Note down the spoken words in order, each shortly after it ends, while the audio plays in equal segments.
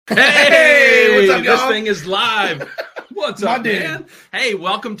Hey, what's up, y'all? this thing is live. What's up, dude? man? Hey,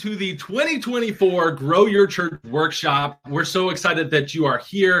 welcome to the 2024 Grow Your Church Workshop. We're so excited that you are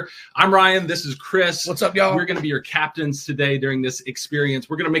here. I'm Ryan. This is Chris. What's up, y'all? We're going to be your captains today during this experience.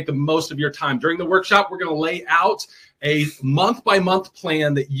 We're going to make the most of your time. During the workshop, we're going to lay out a month-by-month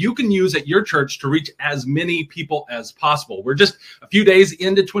plan that you can use at your church to reach as many people as possible. We're just a few days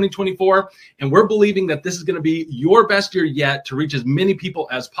into 2024, and we're believing that this is going to be your best year yet to reach as many people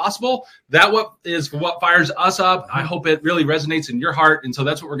as possible. That is what fires us up. I hope it really resonates in your heart, and so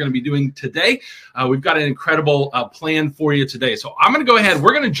that's what we're going to be doing today. We've got an incredible plan for you today. So I'm going to go ahead.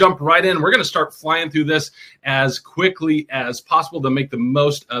 We're going to jump right in. We're going to start flying through this as quickly as possible to make the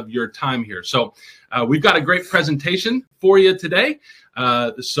most of your time here. So we've got a great presentation for you today.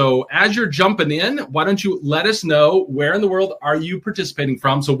 So as you're jumping in, why don't you let us know where in the world are you participating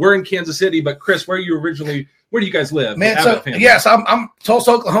from? So we're in Kansas City, but Chris, where do you guys live? Man, yes, I'm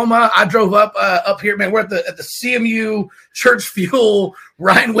Tulsa, Oklahoma. I drove up here, man. We're at the CMU Church Fuel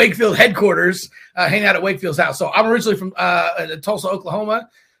Ryan Wakefield headquarters, hanging out at Wakefield's house. So I'm originally from Tulsa, Oklahoma.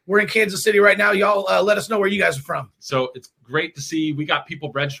 We're in Kansas City right now. Y'all let us know where you guys are from. So it's great to see. We got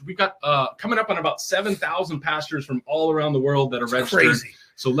people registered. We got coming up on about 7,000 pastors from all around the world that are registered. Crazy.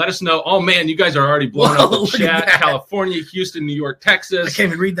 So let us know. Oh, man, you guys are already blowing up the chat. California, Houston, New York, Texas. I can't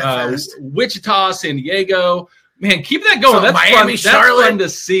even read that fast. Wichita, San Diego. Man, keep that going. That's Miami, fun. Charlotte, That's fun to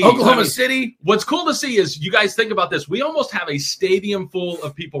see. Oklahoma City. What's cool to see is you guys think about this. We almost have a stadium full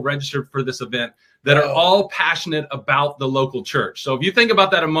of people registered for this event that are all passionate about the local church. So if you think about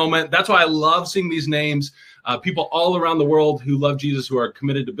that a moment, that's why I love seeing these names. People all around the world who love Jesus, who are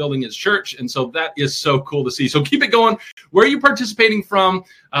committed to building his church. And so that is so cool to see. So keep it going. Where are you participating from?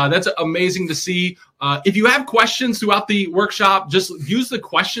 That's amazing to see. If you have questions throughout the workshop, just use the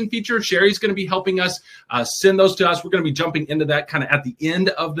question feature. Sherry's going to be helping us send those to us. We're going to be jumping into that kind of at the end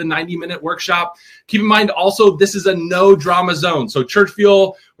of the 90-minute workshop. Keep in mind also, this is a no drama zone. So Church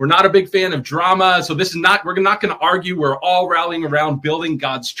Fuel, we're not a big fan of drama. So we're not going to argue. We're all rallying around building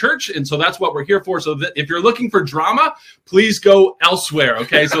God's church. And so that's what we're here for. So that if you're looking for drama, please go elsewhere.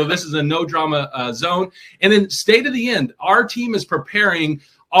 Okay. So this is a no drama zone. And then stay to the end. Our team is preparing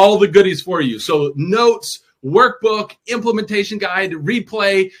all the goodies for you. So notes, workbook, implementation guide,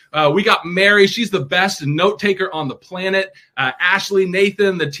 replay. We got Mary. She's the best note taker on the planet. Ashley,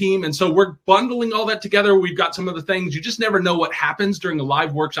 Nathan, the team. And so we're bundling all that together. We've got some of the things. You just never know what happens during a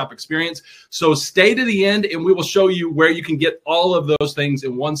live workshop experience. So stay to the end and we will show you where you can get all of those things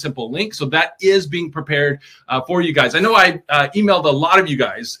in one simple link. So that is being prepared for you guys. I know I emailed a lot of you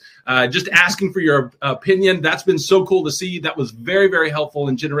guys just asking for your opinion. That's been so cool to see. That was very, very helpful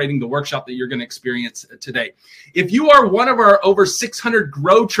in generating the workshop that you're going to experience today. If you are one of our over 600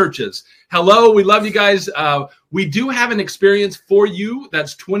 Grow churches, hello, we love you guys. We do have an experience for you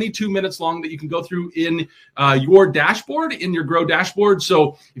that's 22 minutes long that you can go through in your dashboard, in your Grow dashboard.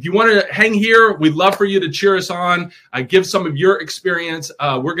 So if you want to hang here, we'd love for you to cheer us on, give some of your experience.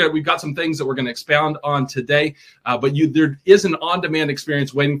 We've got some things that we're going to expound on today, but there is an on-demand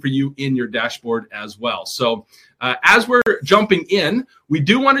experience waiting for you in your dashboard as well. So as we're jumping in, we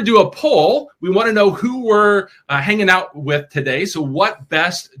do want to do a poll. We want to know who we're hanging out with today. So what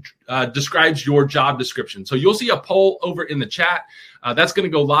best describes your job description? So you'll see a poll over in the chat. That's going to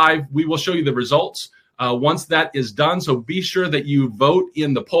go live. We will show you the results once that is done. So be sure that you vote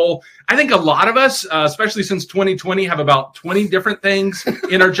in the poll. I think a lot of us, especially since 2020, have about 20 different things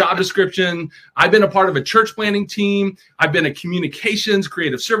in our job description. I've been a part of a church planning team. I've been a communications,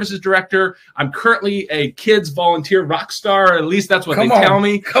 creative services director. I'm currently a kids volunteer rock star. At least that's what they tell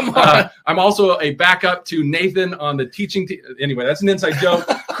me. Come on. I'm also a backup to Nathan on the teaching team. Anyway, that's an inside joke.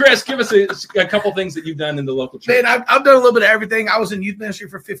 Chris, give us a couple things that you've done in the local church. Man, I've done a little bit of everything. I was in youth ministry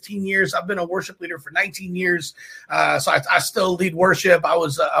for 15 years. I've been a worship leader for 19 years. So I still lead worship. I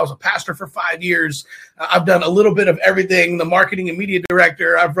was a pastor for 5 years. I've done a little bit of everything. The marketing and media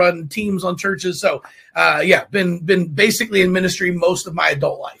director. I've run teams on churches. So been basically in ministry most of my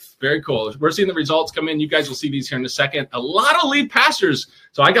adult life. Very cool. We're seeing the results come in. You guys will see these here in a second. A lot of lead pastors.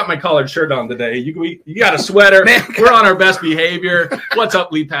 So I got my collared shirt on today. You got a sweater. Man, we're on our best behavior. What's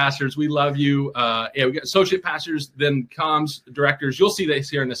up, lead pastors? We love you. We got associate pastors, then comms directors. You'll see this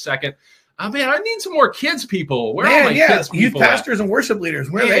here in a second. Oh, man, I need some more kids people. Where Man, are my kids youth people pastors and worship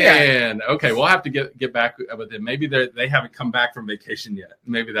leaders. Where are they at? Okay, we'll have to get back with them. Maybe they haven't come back from vacation yet.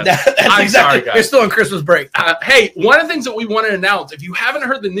 Maybe that's I'm sorry, guys. They're still on Christmas break. Hey, one of the things that we want to announce, if you haven't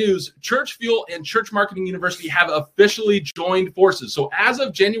heard the news, Church Fuel and Church Marketing University have officially joined forces. So as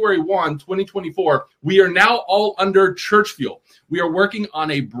of January 1, 2024, we are now all under Church Fuel. We are working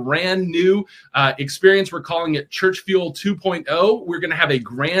on a brand new experience. We're calling it Church Fuel 2.0. We're going to have a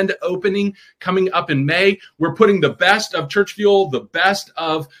grand opening coming up in May. We're putting the best of Church Fuel, the best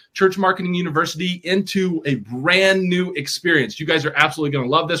of Church Marketing University into a brand new experience. You guys are absolutely going to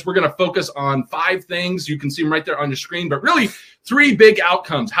love this. We're going to focus on 5 things. You can see them right there on your screen, but really 3 big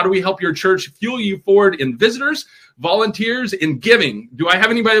outcomes. How do we help your church fuel you forward in visitors, volunteers, and giving? Do I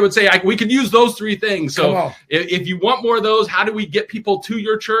have anybody that would say we could use those 3 things? So if you want more of those, how do we get people to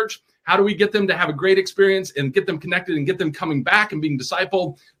your church? How do we get them to have a great experience and get them connected and get them coming back and being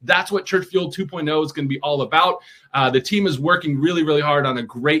discipled? That's what Church Fuel 2.0 is going to be all about. The team is working really, really hard on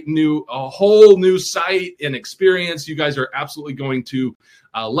a whole new site and experience. You guys are absolutely going to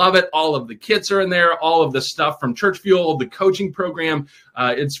love it. All of the kits are in there, all of the stuff from Church Fuel, the coaching program.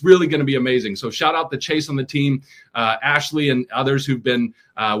 It's really going to be amazing. So shout out to Chase on the team, Ashley and others who've been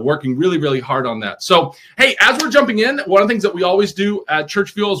working really, really hard on that. So, hey, as we're jumping in, one of the things that we always do at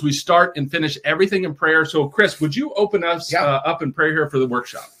Church Fuel is we start and finish everything in prayer. So, Chris, would you open us up in prayer here for the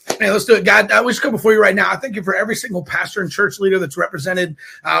workshop? Hey, let's do it. God, we just come before you right now. I thank you for every single pastor and church leader that's represented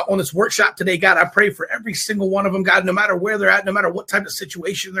on this workshop today. God, I pray for every single one of them, God, no matter where they're at, no matter what type of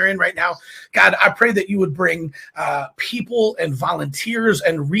situation they're in right now. God, I pray that you would bring people and volunteers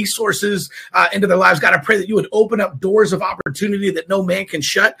and resources into their lives. God, I pray that you would open up doors of opportunity that no man can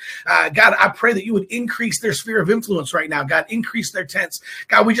shut. God, I pray that you would increase their sphere of influence right now. God, increase their tents.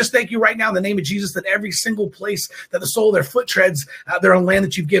 God, we just thank you right now in the name of Jesus that every single place that the sole of their foot treads, they're on land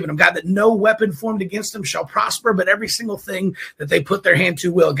that you've given them. God, that no weapon formed against them shall prosper, but every single thing that they put their hand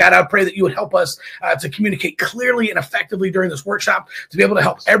to will. God, I pray that you would help us to communicate clearly and effectively during this workshop, to be able to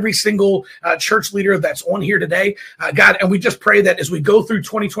help every single church leader that's on here today. God, and we just pray that as we go through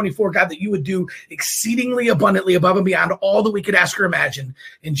 2024, God, that you would do exceedingly abundantly above and beyond all that we could ask or imagine.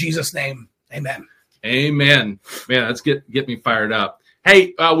 In Jesus' name, amen. Amen. Man, that's get me fired up.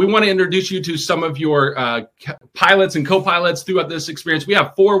 Hey, we want to introduce you to some of your pilots and co-pilots throughout this experience. We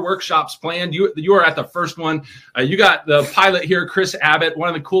have 4 workshops planned. You are at the first one. You got the pilot here, Chris Abbott. One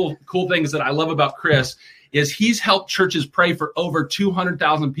of the cool things that I love about Chris is he's helped churches pray for over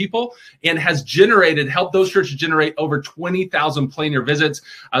 200,000 people and has helped those churches generate over 20,000 planer visits.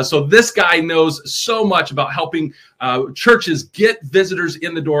 So this guy knows so much about helping churches get visitors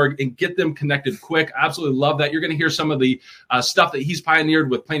in the door and get them connected quick. I absolutely love that. You're going to hear some of the stuff that he's pioneered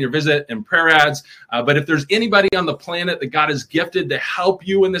with Plan Your Visit and prayer ads. But if there's anybody on the planet that God has gifted to help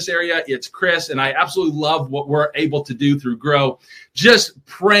you in this area, it's Chris. And I absolutely love what we're able to do through Grow, just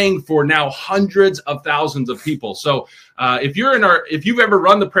praying for now hundreds of thousands of people. So if you've ever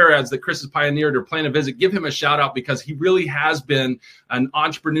run the prayer ads that Chris has pioneered or Plan a Visit, give him a shout out, because he really has been an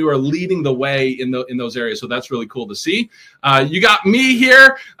entrepreneur leading the way in those areas. So that's really cool to see. You got me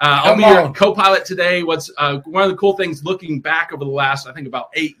here. I'll be your co-pilot today. What's one of the cool things, looking back over the last, I think about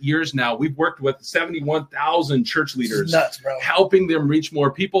 8 years now, we've worked with 71,000 church leaders, helping them reach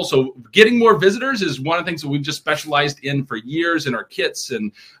more people. So getting more visitors is one of the things that we've just specialized in for years in our kits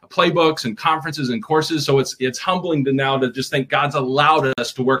and playbooks and conferences and courses. So it's humbling to now to just think God's allowed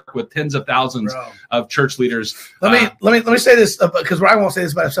us to work with tens of thousands of church leaders. Let me say this, because Ryan won't say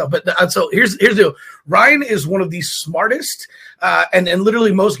this by himself. But so here's the deal. Ryan is one of the smartest and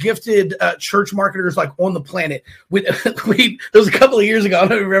literally most gifted church marketers like on the planet. There was a couple of years ago, I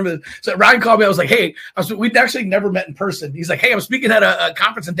don't even remember this. So Ryan called me. I was like, hey, we'd actually never met in person. He's like, hey, I'm speaking at a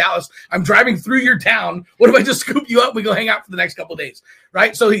conference in Dallas. I'm driving through your town. What if I just scoop you up? We go hang out for the next couple of days,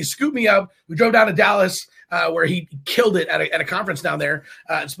 right? So he scooped me up. We drove down to Dallas, where he killed it at a conference down there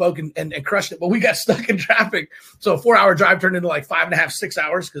and spoke and crushed it. But we got stuck in traffic. So a 4-hour drive turned into like 5.5, 6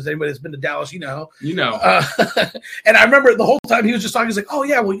 hours, because anybody that's been to Dallas, you know. And I remember the whole time he was just talking, he's like, oh,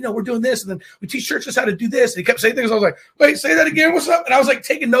 yeah, well, we're doing this. And then we teach churches how to do this. And he kept saying things. I was like, wait, say that again. What's up? And I was like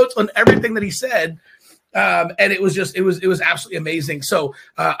taking notes on everything that he said. And it was absolutely amazing. So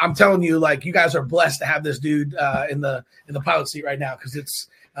I'm telling you, like, you guys are blessed to have this dude in the pilot seat right now, because it's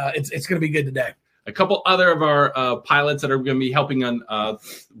going to be good today. A couple other of our pilots that are going to be helping on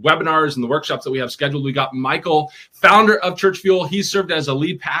webinars and the workshops that we have scheduled. We got Michael, founder of Church Fuel. He served as a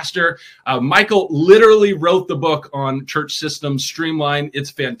lead pastor. Michael literally wrote the book on church systems streamline. It's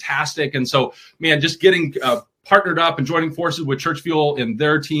fantastic. And so, man, just getting partnered up and joining forces with Church Fuel and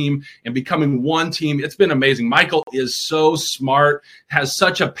their team and becoming one team. It's been amazing. Michael is so smart, has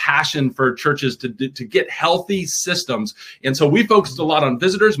such a passion for churches to get healthy systems. And so we focused a lot on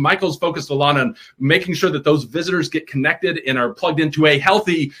visitors. Michael's focused a lot on making sure that those visitors get connected and are plugged into a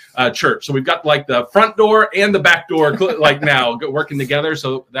healthy church. So we've got like the front door and the back door like now working together.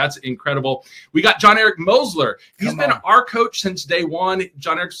 So that's incredible. We got John Eric Mosler. He's been our coach since day one.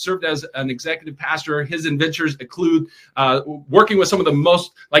 John Eric served as an executive pastor. His adventures include working with some of the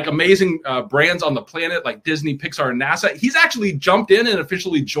most like amazing brands on the planet, like Disney, Pixar, and NASA. He's actually jumped in and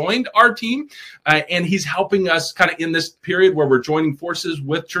officially joined our team, and he's helping us kind of in this period where we're joining forces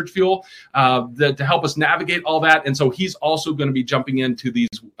with Church Fuel to help us navigate all that. And so he's also going to be jumping into these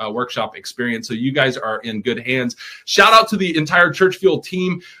workshop experience. So you guys are in good hands. Shout out to the entire Church Fuel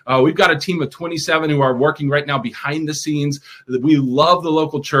team. We've got a team of 27 who are working right now behind the scenes. We love the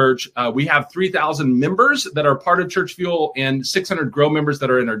local church. We have 3,000 members that are part of Church Fuel and 600 Grow members that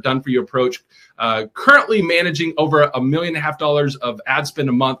are in our Done For You approach. Currently managing over $1.5 million of ad spend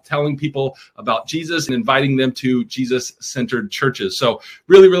a month, telling people about Jesus and inviting them to Jesus-centered churches. So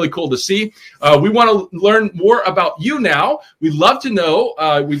really, really cool to see. We want to learn more about you now. We'd love to know,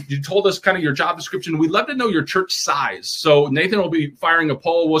 you told us kind of your job description. We'd love to know your church size. So Nathan will be firing a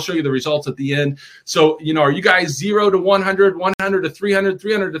poll. We'll show you the results at the end. So, are you guys 0 to 100, 100 to 300,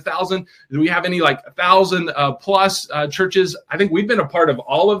 300 to 1,000? Do we have any like 1,000 plus churches? I think we've been a part of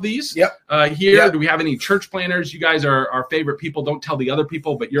all of these here. Yep. Do we have any church planners? You guys are our favorite people. Don't tell the other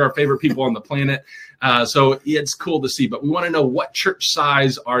people, but you're our favorite people on the planet. So it's cool to see. But we want to know, what church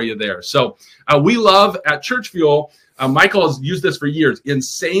size are you there? So we love at Church Fuel, Michael has used this for years,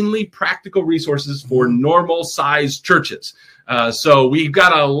 insanely practical resources for normal sized churches. So we've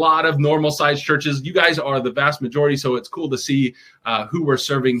got a lot of normal sized churches. You guys are the vast majority. So it's cool to see who we're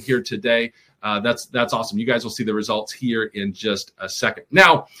serving here today. That's awesome. You guys will see the results here in just a second.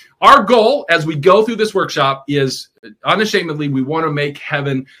 Now, our goal as we go through this workshop is unashamedly, we want to make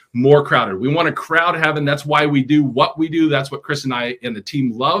heaven more crowded. We want to crowd heaven. That's why we do what we do. That's what Chris and I and the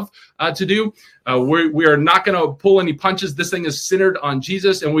team love to do. We are not going to pull any punches. This thing is centered on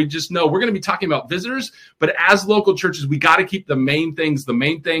Jesus, and we just know we're going to be talking about visitors. But as local churches, we got to keep the main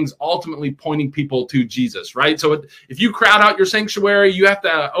things ultimately pointing people to Jesus, right? So if you crowd out your sanctuary, you have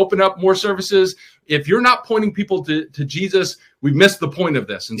to open up more services. If you're not pointing people to Jesus, we've missed the point of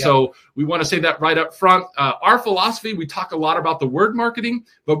this. And so we want to say that right up front. Our philosophy, we talk a lot about the word marketing,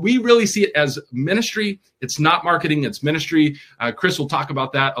 but we really see it as ministry. It's not marketing, it's ministry. Chris will talk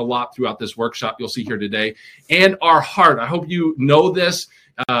about that a lot throughout this workshop you'll see here today. And our heart, I hope you know this,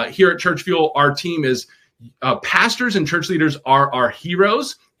 here at Church Fuel, our team is pastors and church leaders are our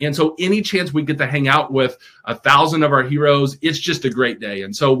heroes. And so any chance we get to hang out with 1,000 of our heroes, it's just a great day.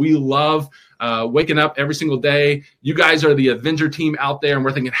 And so we love waking up every single day. You guys are the Avenger team out there, and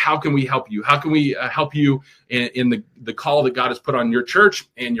we're thinking, how can we help you? How can we help you in the call that God has put on your church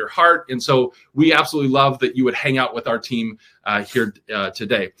and your heart? And so we absolutely love that you would hang out with our team here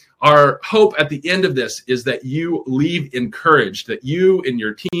today. Our hope at the end of this is that you leave encouraged, that you and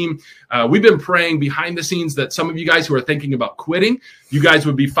your team, we've been praying behind the scenes that some of you guys who are thinking about quitting, you guys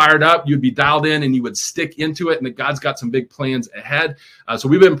would be fired up, you'd be dialed in, and you would stick into it, and that God's got some big plans ahead. So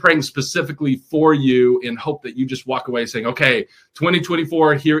we've been praying specifically for you in hope that you just walk away saying, okay,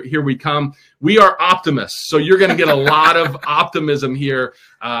 2024, here we come. We are optimists, so you're going to get a lot of optimism here.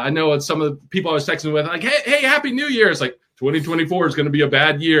 I know it's some of the people I was texting with, like, hey, Happy New Year. It's like, 2024 is going to be a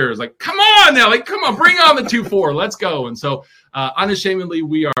bad year. It's like, come on now, come on, bring on the 2-4, let's go. And so unashamedly,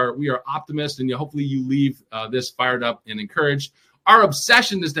 we are optimists, and hopefully you leave this fired up and encouraged. Our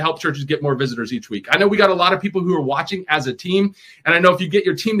obsession is to help churches get more visitors each week. I know we got a lot of people who are watching as a team, and I know if you get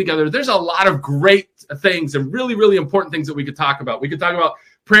your team together, there's a lot of great things and really, really important things that we could talk about. We could talk about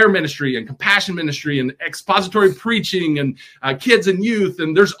prayer ministry and compassion ministry and expository preaching and kids and youth,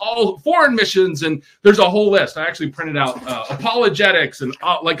 and there's all foreign missions, and there's a whole list. I actually printed out apologetics and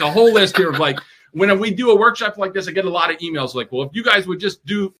like a whole list here of like, when we do a workshop like this, I get a lot of emails like, well, if you guys would just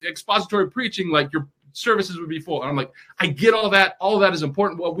do expository preaching, like your services would be full. And I'm like, I get all that. All of that is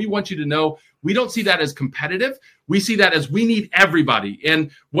important. Well, we want you to know we don't see that as competitive. We see that as we need everybody.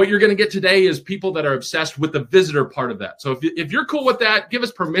 And what you're going to get today is people that are obsessed with the visitor part of that. So if you're cool with that, give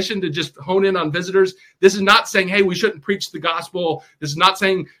us permission to just hone in on visitors. This is not saying, hey, we shouldn't preach the gospel. This is not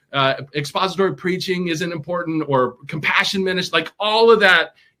saying expository preaching isn't important or compassion ministry. Like all of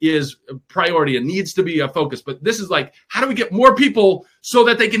that is a priority and needs to be a focus. But this is like, how do we get more people so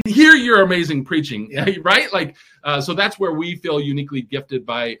that they can hear your amazing preaching, right? Like, so that's where we feel uniquely gifted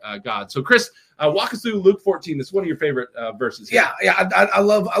by God. So Chris, Walk us through Luke 14. It's one of your favorite verses here. Yeah. I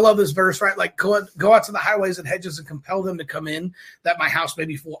love this verse, right? Like go out to the highways and hedges and compel them to come in, that my house may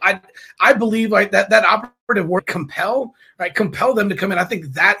be full. I believe like that operative word compel, right? Compel them to come in. I think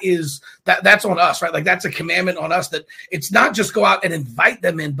that's on us, right? Like that's a commandment on us, that it's not just go out and invite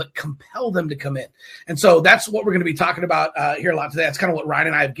them in, but compel them to come in. And so that's what we're going to be talking about here a lot today. That's kind of what Ryan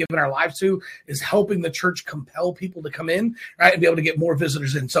and I have given our lives to, is helping the church compel people to come in, right? And be able to get more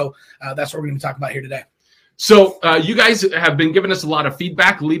visitors in. So that's what we're going to talk about here today. So you guys have been giving us a lot of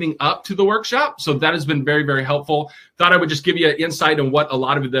feedback leading up to the workshop. So that has been very, very helpful. Thought I would just give you an insight on what a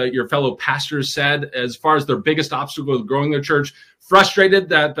lot of your fellow pastors said as far as their biggest obstacle with growing their church. Frustrated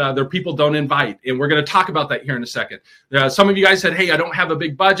that their people don't invite. And we're going to talk about that here in a second. Some of you guys said, hey, I don't have a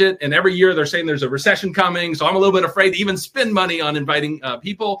big budget. And every year they're saying there's a recession coming. So I'm a little bit afraid to even spend money on inviting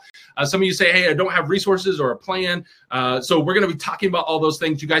people. Some of you say, hey, I don't have resources or a plan. So we're going to be talking about all those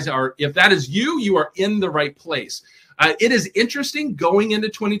things. You guys are, if that is you, you are in the right place. It is interesting going into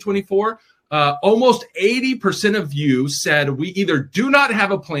 2024. Almost 80% of you said we either do not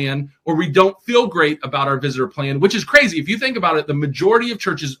have a plan or we don't feel great about our visitor plan, which is crazy. If you think about it, the majority of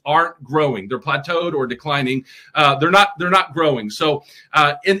churches aren't growing. They're plateaued or declining. They're not growing. So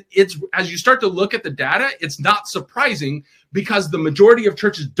and it's, as you start to look at the data, it's not surprising because the majority of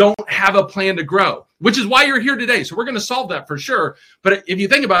churches don't have a plan to grow, which is why you're here today. So we're going to solve that for sure. But if you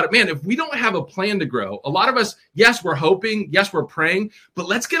think about it, man, if we don't have a plan to grow, a lot of us, yes, we're hoping, yes, we're praying, but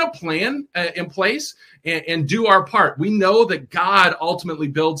let's get a plan in place and do our part. We know that God ultimately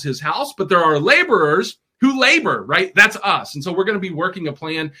builds his house, but there are laborers who labor, right? That's us. And so we're going to be working a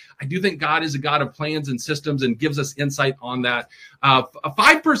plan. I do think God is a God of plans and systems and gives us insight on that.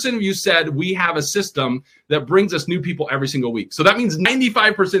 5% of you said we have a system that brings us new people every single week. So that means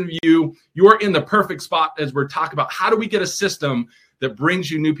 95% of you are in the perfect spot as we're talking about how do we get a system that brings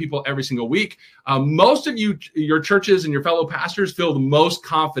you new people every single week. Most of you, your churches and your fellow pastors feel the most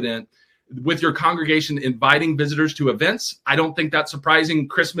confident with your congregation inviting visitors to events. I don't think that's surprising.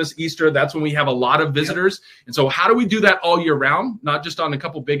 Christmas, Easter, that's when we have a lot of visitors. Yep. And so how do we do that all year round, not just on a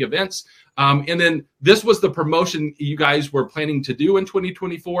couple big events? And then this was the promotion you guys were planning to do in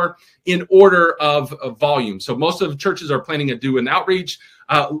 2024 in order of volume. So most of the churches are planning to do an outreach.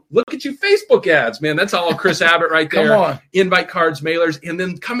 Look at you, Facebook ads, man. That's all Chris Abbott right there. Come on. Invite cards, mailers. And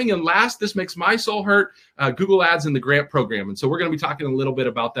then coming in last, this makes my soul hurt, Google Ads and the grant program. And so we're going to be talking a little bit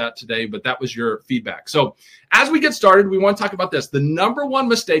about that today, but that was your feedback. So as we get started, we want to talk about this. The number one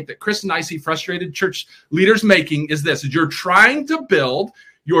mistake that Chris and I see frustrated church leaders making is this, is you're trying to build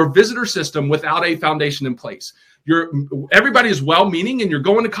your visitor system without a foundation in place. Everybody is well-meaning and you're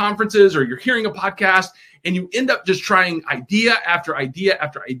going to conferences or you're hearing a podcast and you end up just trying idea after idea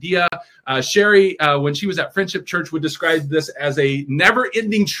after idea. Sherry, when she was at Friendship Church, would describe this as a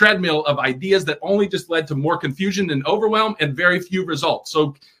never-ending treadmill of ideas that only just led to more confusion and overwhelm and very few results.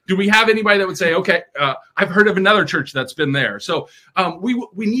 So do we have anybody that would say, okay, I've heard of another church that's been there. So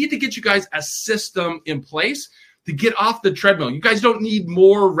we need to get you guys a system in place to get off the treadmill. You guys don't need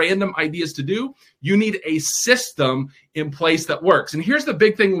more random ideas to do. You need a system in place that works. And here's the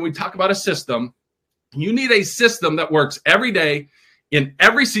big thing when we talk about a system. You need a system that works every day, in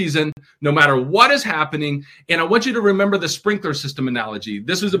every season, no matter what is happening. And I want you to remember the sprinkler system analogy.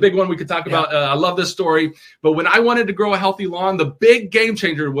 This was a big one we could talk about. I love this story. But when I wanted to grow a healthy lawn, the big game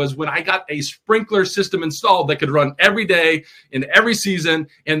changer was when I got a sprinkler system installed that could run every day in every season.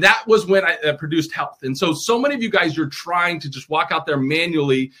 And that was when I produced health. And so many of you guys, you're trying to just walk out there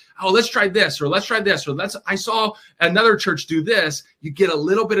manually. Oh, let's try this, or let's try this, or I saw another church do this. You get a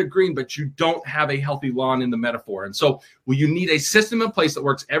little bit of green, but you don't have a healthy lawn in the metaphor. And so you need a system in place that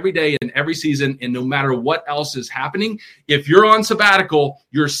works every day and every season. And no matter what else is happening, if you're on sabbatical,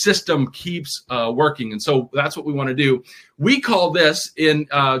 your system keeps working. And so that's what we want to do. We call this in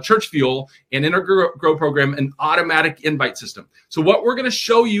Church Fuel and in our Grow program an automatic invite system. So what we're going to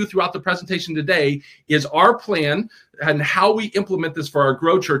show you throughout the presentation today is our plan and how we implement this for our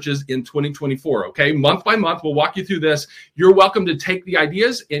Grow churches in 2024. Okay, month by month, we'll walk you through this. You're welcome to take the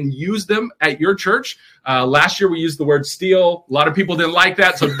ideas and use them at your church. Last year, we used the word steal. A lot of people didn't like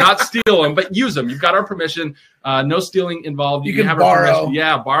that, so not steal them, but use them. You've got our permission. No stealing involved. You can have borrow. Our permission.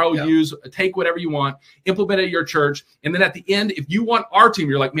 Yeah, borrow, use, take whatever you want, implement it at your church. And then at the end, if you want our team,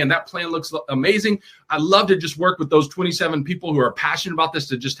 you're like, man, that plan looks amazing. I'd love to just work with those 27 people who are passionate about this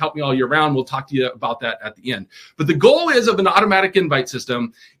to just help me all year round. We'll talk to you about that at the end. But the goal is of an automatic invite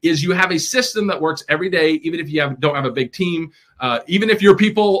system is you have a system that works every day, even if you don't have a big team. Even if your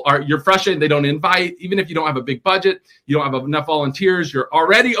people you're frustrated, they don't invite, even if you don't have a big budget, you don't have enough volunteers, you're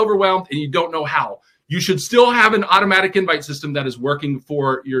already overwhelmed and you don't know how. you should still have an automatic invite system that is working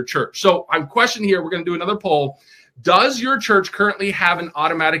for your church. So I'm questioning here, we're going to do another poll. Does your church currently have an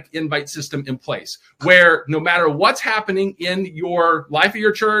automatic invite system in place where no matter what's happening in your life of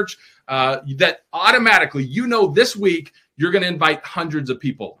your church, that automatically, this week, you're going to invite hundreds of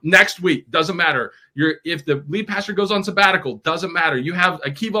people. Next week, doesn't matter. If the lead pastor goes on sabbatical, doesn't matter. You have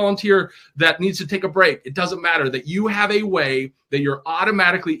a key volunteer that needs to take a break. It doesn't matter. That you have a way that you're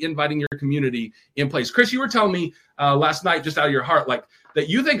automatically inviting your community in place. Chris, you were telling me last night, just out of your heart, that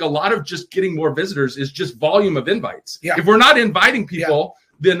you think a lot of just getting more visitors is just volume of invites. Yeah. If we're not inviting people,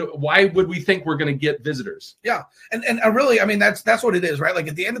 then why would we think we're going to get visitors? Yeah. And really, that's what it is, right? Like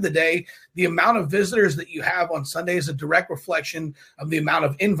at the end of the day, the amount of visitors that you have on Sunday is a direct reflection of the amount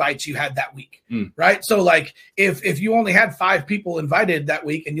of invites you had that week, right? So like if you only had 5 people invited that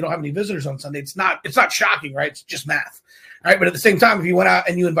week and you don't have any visitors on Sunday, it's not shocking, right? It's just math. Right. But at the same time, if you went out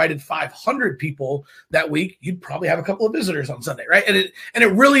and you invited 500 people that week, you'd probably have a couple of visitors on Sunday. Right. And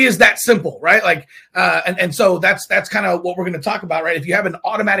it really is that simple. Right. Like and so that's kind of what we're going to talk about. Right. If you have an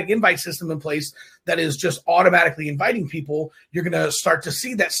automatic invite system in place that is just automatically inviting people, you're going to start to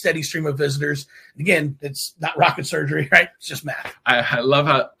see that steady stream of visitors. Again, it's not rocket surgery. Right. It's just math. I love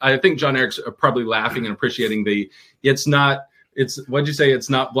how I think John Eric's probably laughing and appreciating what'd you say? It's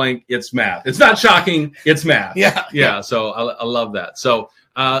not blank. It's math. It's not shocking. It's math. Yeah. So I love that. So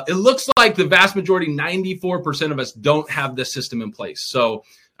it looks like the vast majority, 94% of us don't have this system in place. So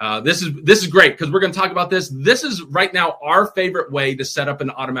this is great because we're going to talk about this. This is right now our favorite way to set up an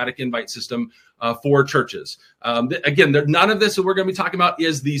automatic invite system for churches. Again, none of this that we're going to be talking about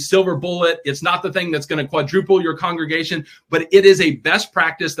is the silver bullet. It's not the thing that's going to quadruple your congregation, but it is a best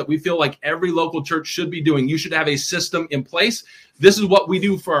practice that we feel like every local church should be doing. You should have a system in place. This is what we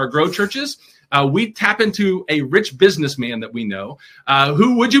do for our Grow churches. We tap into a rich businessman that we know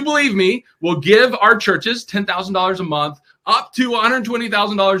who, would you believe me, will give our churches $10,000 a month up to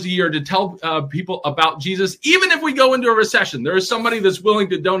 $120,000 a year to tell people about Jesus, even if we go into a recession. There is somebody that's willing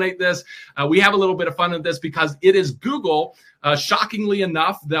to donate this. We have a little bit of fun with this because it is Google, shockingly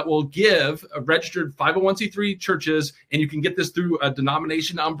enough, that will give registered 501c3 churches, and you can get this through a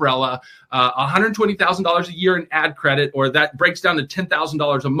denomination umbrella, $120,000 a year in ad credit, or that breaks down to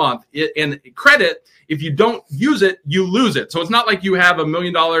 $10,000 a month. And credit, if you don't use it, you lose it. So it's not like you have $1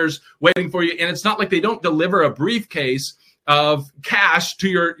 million waiting for you, and it's not like they don't deliver a briefcase of cash to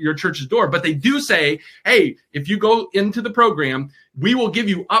your church's door. But they do say, hey, if you go into the program, we will give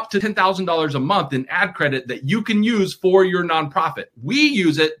you up to $10,000 a month in ad credit that you can use for your nonprofit. We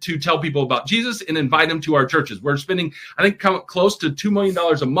use it to tell people about Jesus and invite them to our churches. We're spending, I think, close to $2 million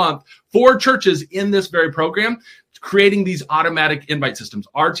a month for churches in this very program, creating these automatic invite systems.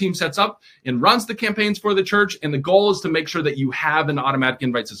 Our team sets up and runs the campaigns for the church, and the goal is to make sure that you have an automatic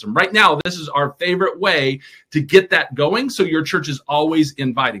invite system. Right now, this is our favorite way to get that going, so your church is always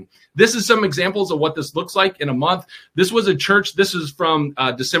inviting. This is some examples of what this looks like in a month. This was a church. This is from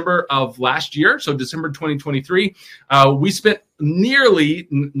December of last year, so December 2023. We spent nearly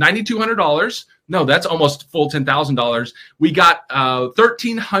 $9,200. No, that's almost full $10,000. We got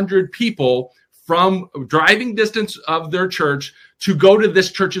 1,300 people from driving distance of their church to go to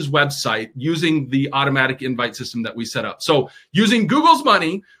this church's website using the automatic invite system that we set up. So using Google's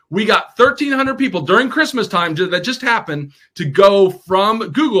money, we got 1,300 people during Christmas time that just happened to go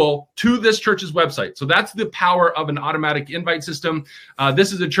from Google to this church's website. So that's the power of an automatic invite system.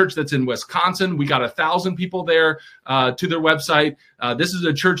 This is a church that's in Wisconsin. We got 1,000 people there to their website. This is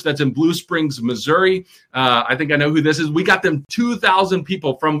a church that's in Blue Springs, Missouri. I think I know who this is. We got them 2,000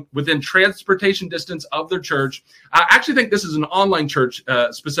 people from within transportation distance of their church. I actually think this is an online church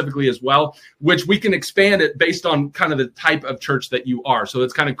specifically as well, which we can expand it based on kind of the type of church that you are. So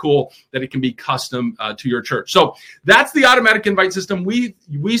it's kind of cool that it can be custom to your church. So that's the automatic invite system. We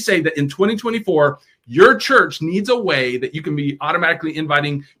say that in 2024, your church needs a way that you can be automatically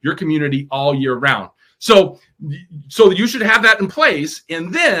inviting your community all year round. So you should have that in place.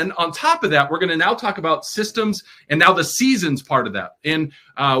 And then on top of that, we're going to now talk about systems and now the seasons part of that. And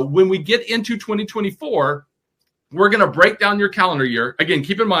when we get into 2024, we're going to break down your calendar year. Again,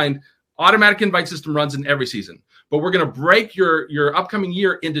 keep in mind, automatic invite system runs in every season, but we're going to break your upcoming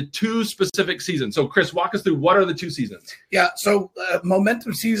year into 2 specific seasons. So Chris, walk us through what are the 2 seasons? Yeah. So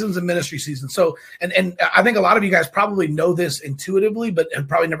momentum seasons and ministry seasons. So, and I think a lot of you guys probably know this intuitively, but have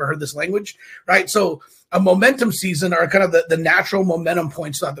probably never heard this language, right? So a momentum season are kind of the natural momentum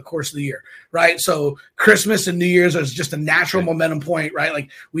points throughout the course of the year, right? So Christmas and New Year's is just a natural momentum point, right?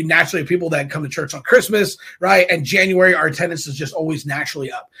 Like we naturally have people that come to church on Christmas, right? And January, our attendance is just always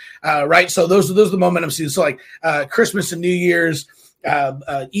naturally up, right? So those are the momentum seasons. So like Christmas and New Year's,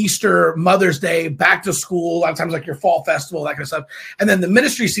 Easter, Mother's Day, back to school, a lot of times like your fall festival, that kind of stuff. And then the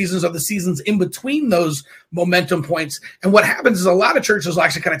ministry seasons are the seasons in between those momentum points. And what happens is a lot of churches will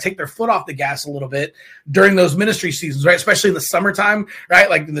actually kind of take their foot off the gas a little bit during those ministry seasons, right? Especially in the summertime, right?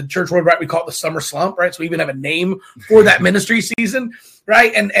 Like in the church world, right? We call it the summer slump, right? So we even have a name for that ministry season,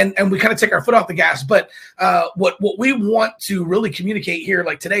 right? And we kind of take our foot off the gas. But what we want to really communicate here,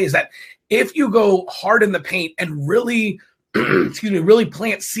 like today, is that if you go hard in the paint and really really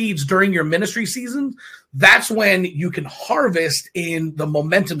plant seeds during your ministry season, that's when you can harvest in the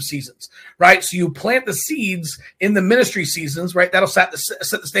momentum seasons, right? So you plant the seeds in the ministry seasons, right? That'll set the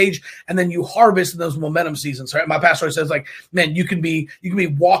stage, and then you harvest in those momentum seasons, right? My pastor says, like, man, you can be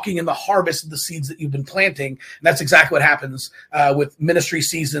walking in the harvest of the seeds that you've been planting, and that's exactly what happens with ministry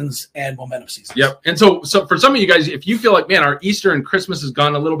seasons and momentum seasons. Yep. And so for some of you guys, if you feel like, man, our Easter and Christmas has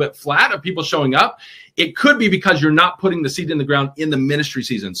gone a little bit flat of people showing up, it could be because you're not putting the seed in the ground in the ministry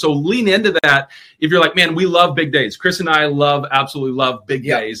season. So lean into that. If you're like, man, we love big days. Chris and I absolutely love big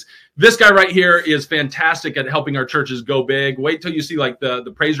days. This guy right here is fantastic at helping our churches go big. Wait till you see like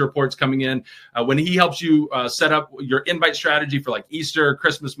the praise reports coming in. When he helps you set up your invite strategy for like Easter,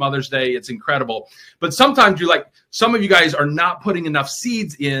 Christmas, Mother's Day, it's incredible. But sometimes some of you guys are not putting enough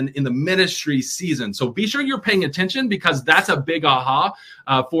seeds in the ministry season. So be sure you're paying attention, because that's a big aha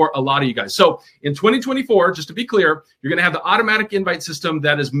for a lot of you guys. So in 2024, just to be clear, you're going to have the automatic invite system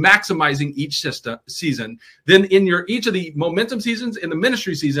that is maximizing each season. Then in each of the momentum seasons, in the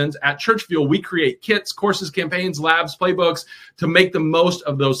ministry seasons at Churchfield, we create kits, courses, campaigns, labs, playbooks to make the most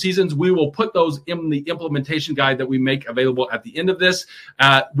of those seasons. We will put those in the implementation guide that we make available at the end of this.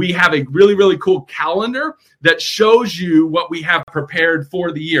 We have a really, really cool calendar that shows you what we have prepared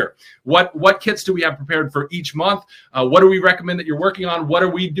for the year. What kits do we have prepared for each month? What do we recommend that you're working on? What are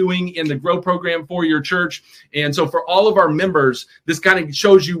we doing in the Grow program for your church? And so for all of our members, this kind of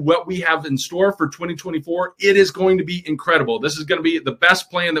shows you what we have in store for 2024. It is going to be incredible. This is going to be the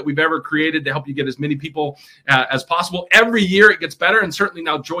best plan that we've ever created to help you get as many people as possible. Every year it gets better, and certainly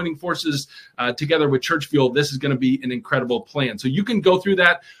now joining forces together with Churchfield, this is going to be an incredible plan. So you can go through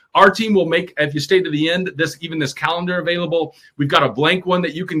that. Our team will make, if you stay to the end, this calendar available. We've got a blank one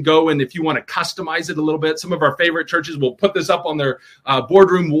that you can go, and if you want to customize it a little bit, some of our favorite churches will put this up on their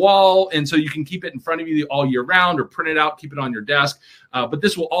boardroom wall, and so you can keep it in front of you all year round, or print it out, keep it on your desk. But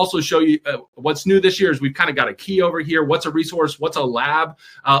this will also show you what's new this year is we've kind of got a key over here. What's a resource? What's a lab?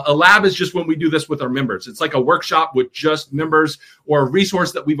 A lab is just when we do this with our members. It's like a workshop with just members, or a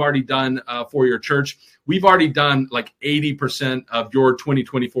resource that we've already done for your church. We've already done like 80% of your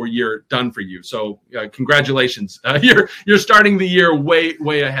 2024 year done for you. So congratulations. You're starting the year way,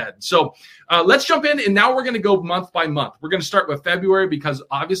 way ahead. So let's jump in. And now we're going to go month by month. We're going to start with February, because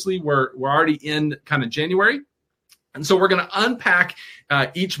obviously we're already in kind of January. And so we're going to unpack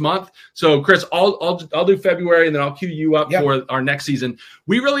each month. So Chris, I'll do February, and then I'll cue you up for our next season.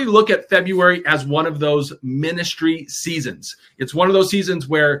 We really look at February as one of those ministry seasons. It's one of those seasons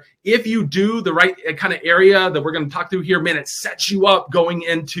where if you do the right kind of area that we're going to talk through here, man, it sets you up going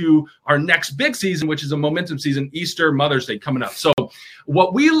into our next big season, which is a momentum season, Easter, Mother's Day coming up. So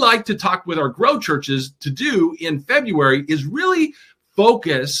what we like to talk with our Grow churches to do in February is really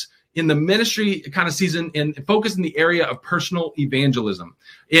focus in the ministry kind of season and focus in the area of personal evangelism.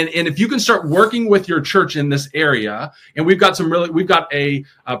 And if you can start working with your church in this area, and we've got a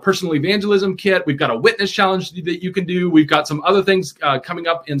personal evangelism kit, we've got a witness challenge that you can do, we've got some other things coming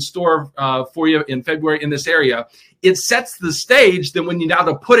up in store for you in February in this area. It sets the stage then when you now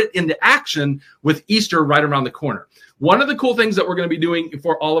to put it into action with Easter right around the corner. One of the cool things that we're going to be doing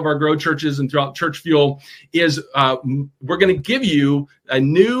for all of our Grow churches and throughout Churchfield is we're going to give you a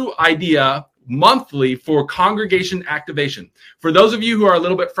new idea monthly for congregation activation. For those of you who are a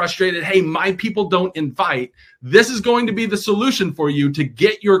little bit frustrated, hey, my people don't invite, this is going to be the solution for you to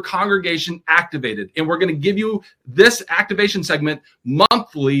get your congregation activated. And we're going to give you this activation segment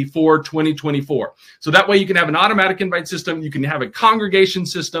monthly for 2024. So that way you can have an automatic invite system, you can have a congregation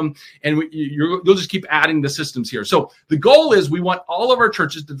system, and you'll just keep adding the systems here. So the goal is we want all of our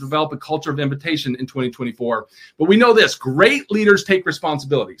churches to develop a culture of invitation in 2024. But we know this, great leaders take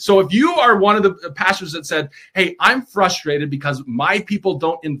responsibility. So if you are one of the pastors that said, hey, I'm frustrated because my people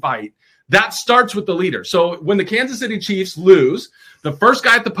don't invite, that starts with the leader. So when the Kansas City Chiefs lose, the first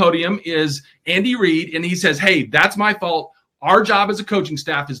guy at the podium is Andy Reid, and he says, hey, that's my fault. Our job as a coaching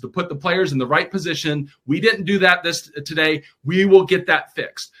staff is to put the players in the right position. We didn't do that today. We will get that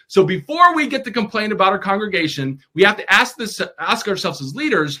fixed. So before we get to complain about our congregation, we have to ask ourselves as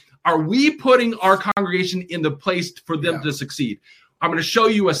leaders, are we putting our congregation in the place for them to succeed? I'm going to show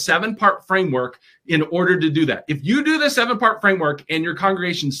you a 7-part framework in order to do that. If you do the 7-part framework and your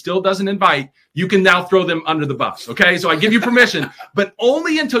congregation still doesn't invite, you can now throw them under the bus. Okay. So I give you permission, but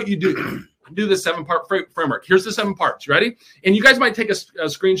only until you do the 7-part framework. Here's the 7 parts. You ready? And you guys might take a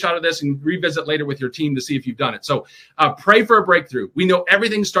screenshot of this and revisit later with your team to see if you've done it. So pray for a breakthrough. We know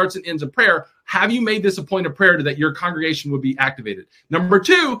everything starts and ends in prayer. Have you made this a point of prayer that your congregation would be activated? Number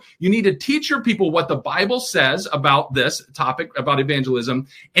 2, you need to teach your people what the Bible says about this topic, about evangelism,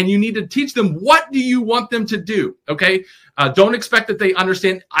 and you need to teach them what do you want them to do, okay? Don't expect that they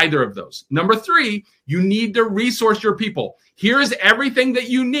understand either of those. Number 3, you need to resource your people. Here's everything that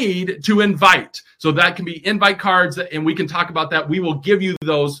you need to invite. So that can be invite cards, and we can talk about that. We will give you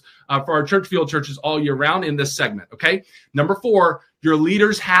those for our church field churches all year round in this segment, okay? Number 4, your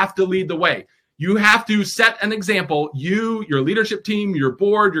leaders have to lead the way. You have to set an example. You, your leadership team, your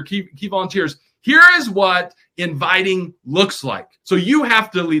board, your key volunteers. Here is what inviting looks like. So you have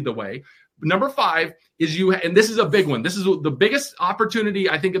to lead the way. Number 5 is and this is a big one. This is the biggest opportunity,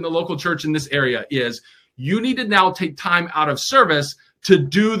 I think, in the local church in this area is you need to now take time out of service to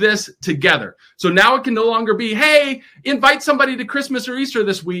do this together. So now it can no longer be, hey, invite somebody to Christmas or Easter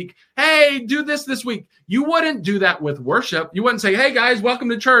this week. Hey, do this week. You wouldn't do that with worship. You wouldn't say, hey, guys, welcome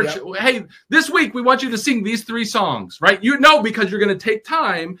to church. Yep. Hey, this week we want you to sing these 3 songs, right? You know, because you're going to take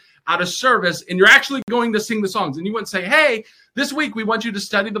time out of service and you're actually going to sing the songs. And you wouldn't say, hey, this week we want you to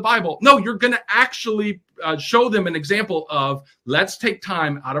study the Bible. No, you're going to actually show them an example of let's take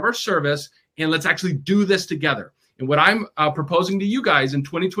time out of our service and let's actually do this together. And what I'm proposing to you guys in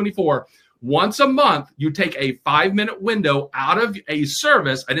 2024, once a month, you take a 5-minute window out of a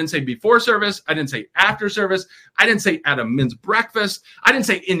service. I didn't say before service. I didn't say after service. I didn't say at a men's breakfast. I didn't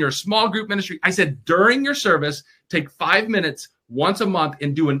say in your small group ministry. I said during your service, take 5 minutes once a month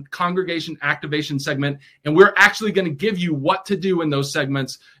and do a congregation activation segment. And we're actually going to give you what to do in those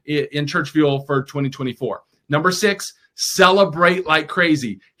segments in Church Fuel for 2024. Number 6, celebrate like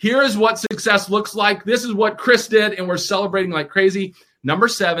crazy. Here is what success looks like. This is what Chris did, and we're celebrating like crazy. Number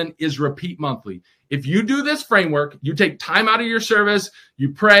 7 is repeat monthly. If you do this framework, you take time out of your service, you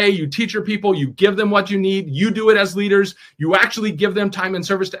pray, you teach your people, you give them what you need, you do it as leaders, you actually give them time and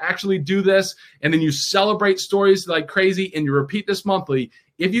service to actually do this, and then you celebrate stories like crazy, and you repeat this monthly.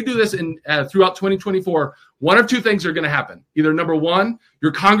 If you do this throughout 2024, one of 2 things are going to happen. Either number 1,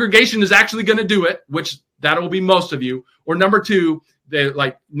 your congregation is actually going to do it, which that will be most of you. Or number 2, they're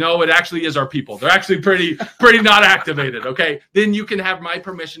like, no, it actually is our people. They're actually pretty not activated, okay? Then you can have my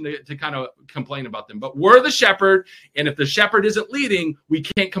permission to kind of complain about them. But we're the shepherd, and if the shepherd isn't leading, we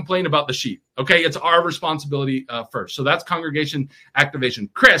can't complain about the sheep, okay? It's our responsibility first. So that's congregation activation.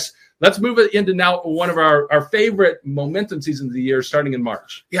 Chris, let's move it into now one of our favorite momentum seasons of the year, starting in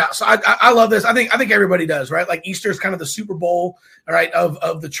March. Yeah, so I love this. I think everybody does, right? Like Easter is kind of the Super Bowl, all right,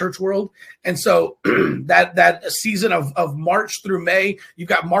 of the church world. And so that season of March through May, you've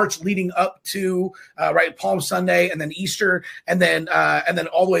got March leading up to right Palm Sunday, and then Easter, and then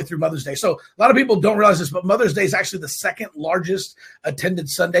all the way through Mother's Day. So a lot of people don't realize this, but Mother's Day is actually the 2nd largest attended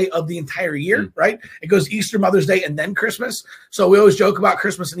Sunday of the entire year, right? It goes Easter, Mother's Day, and then Christmas. So we always joke about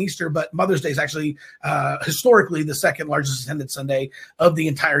Christmas and Easter, but Mother's Day is actually historically the 2nd largest attended Sunday of the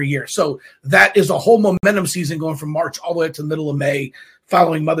entire year. So that is a whole momentum season going from March all the way to the middle of May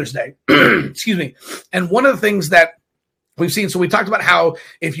following Mother's Day. Excuse me. And one of the things that we've seen, so we talked about how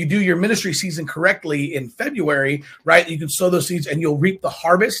if you do your ministry season correctly in February, right, you can sow those seeds and you'll reap the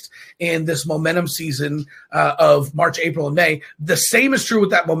harvest in this momentum season of March, April, and May. The same is true with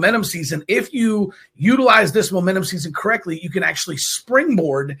that momentum season. If you utilize this momentum season correctly, you can actually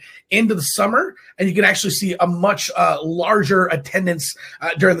springboard into the summer, and you can actually see a much larger attendance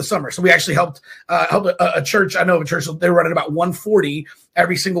during the summer. So we actually helped a church. I know of a church, they were running about 140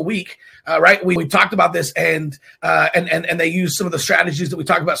 every single week. Right. We talked about this and they use some of the strategies that we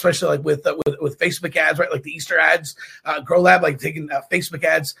talked about, especially like with Facebook ads, right? Like the Easter ads, Grow Lab, like taking Facebook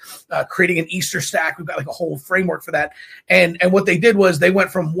ads, creating an Easter stack. We've got like a whole framework for that. And what they did was they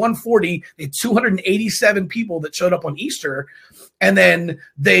went from 140, they had 287 people that showed up on Easter. And then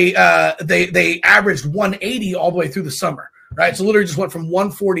they averaged 180 all the way through the summer. Right. So literally just went from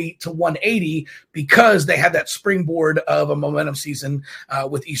 140 to 180 because they had that springboard of a momentum season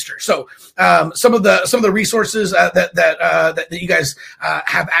with Easter. So some of the resources that you guys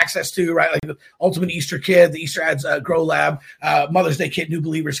have access to, right? Like the Ultimate Easter Kit, the Easter Ads Grow Lab, Mother's Day Kit, New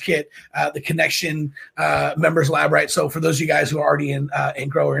Believers Kit, the Connection Members Lab, right? So for those of you guys who are already in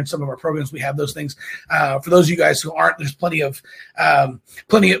Grow or in some of our programs, we have those things. For those of you guys who aren't, there's plenty of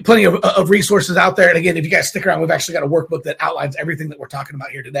resources out there. And again, if you guys stick around, we've actually got a workbook that outlines everything that we're talking about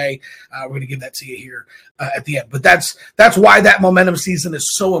here today. We're going to give that to you here at the end. But that's why that momentum season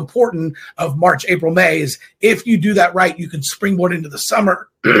is so important of March, April, May, is if you do that right, you can springboard into the summer,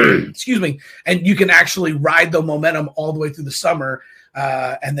 excuse me, and you can actually ride the momentum all the way through the summer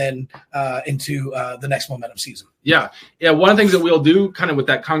and then into the next momentum season. Yeah. One of the things that we'll do kind of with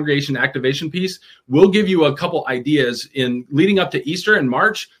that congregation activation piece, we'll give you a couple ideas in leading up to Easter in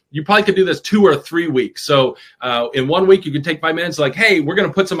March. You probably could do this 2 or 3 weeks. So in 1 week, you could take 5 minutes like, hey, we're going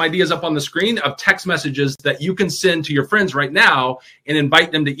to put some ideas up on the screen of text messages that you can send to your friends right now and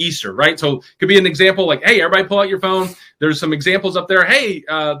invite them to Easter, right? So it could be an example like, hey, everybody pull out your phone. There's some examples up there. Hey,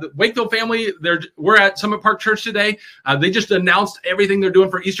 the Wakefield family, we're at Summit Park Church today. They just announced everything they're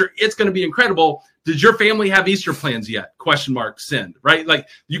doing for Easter. It's going to be incredible. Does your family have Easter plans yet? ? Send, right? Like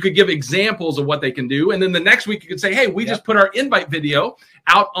you could give examples of what they can do. And then the next week you could say, hey, we just put our invite video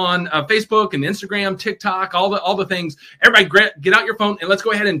out on Facebook and Instagram, TikTok, all the things. Everybody get out your phone and let's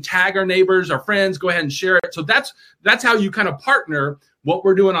go ahead and tag our neighbors, our friends, go ahead and share it. So that's how you kind of partner what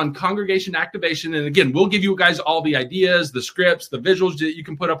we're doing on congregation activation. And again, we'll give you guys all the ideas, the scripts, the visuals that you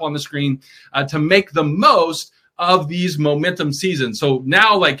can put up on the screen to make the most of these momentum seasons. So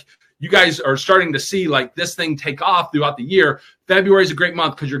now like you guys are starting to see like this thing take off throughout the year. February is a great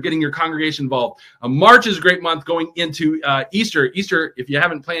month because you're getting your congregation involved. March is a great month going into Easter. Easter, if you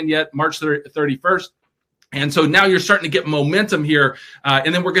haven't planned yet, March 31st. And so now you're starting to get momentum here.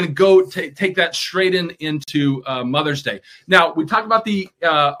 And then we're going to go take that straight into Mother's Day. Now, we talked about the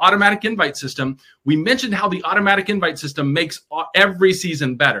automatic invite system. We mentioned how the automatic invite system makes every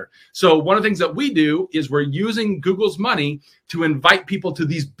season better. So one of the things that we do is we're using Google's money to invite people to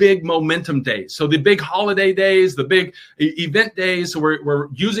these big momentum days. So the big holiday days, the big event days. So we're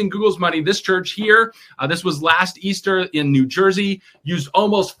using Google's money. This church here, this was last Easter in New Jersey, used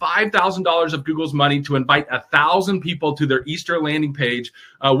almost $5,000 of Google's money to invite 1,000 people to their Easter landing page,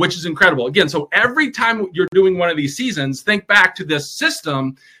 which is incredible. Again, so every time you're doing one of these seasons, think back to this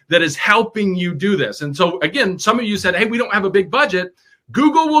system that is helping you do this. And so again, some of you said, hey, we don't have a big budget.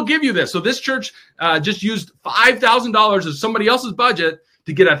 Google will give you this. So this church just used $5,000 of somebody else's budget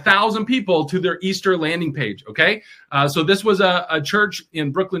to get 1,000 people to their Easter landing page. Okay. So this was a church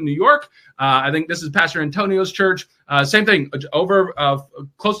in Brooklyn, New York. I think this is Pastor Antonio's church. Same thing, over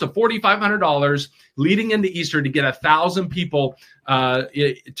close to $4,500 leading into Easter to get 1,000 people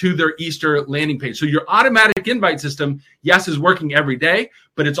to their Easter landing page. So your automatic invite system, yes, is working every day,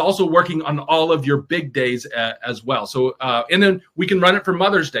 but it's also working on all of your big days as well. So, and then we can run it for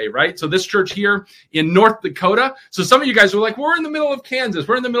Mother's Day, right? So this church here in North Dakota. So some of you guys are like, we're in the middle of Kansas.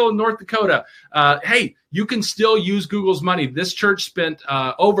 We're in the middle of North Dakota. Hey, you can still use Google's money. This church spent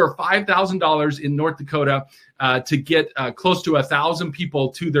over $5,000 in North Dakota to get close to 1,000 people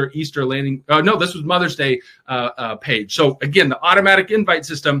to their Easter landing. No, this was Mother's Day page. So again, the automatic invite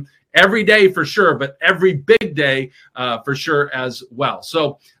system every day for sure, but every big day for sure as well.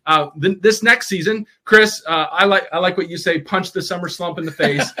 So this next season, Chris, I like what you say, punch the summer slump in the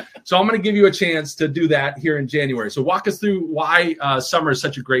face. So I'm going to give you a chance to do that here in January. So walk us through why summer is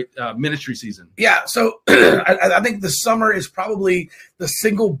such a great ministry season. Yeah. So I think the summer is probably the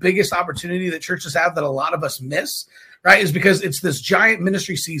single biggest opportunity that churches have that a lot of us miss. Right, is because it's this giant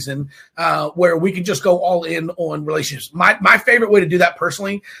ministry season where we can just go all in on relationships. My favorite way to do that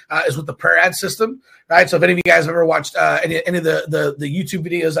personally is with the prayer ad system. Right, so if any of you guys have ever watched any of the YouTube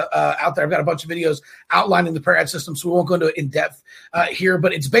videos out there, I've got a bunch of videos outlining the prayer ad system, so we won't go into it in depth here.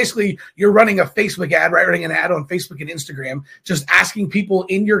 But it's basically you're running a Facebook ad, right? Running an ad on Facebook and Instagram, just asking people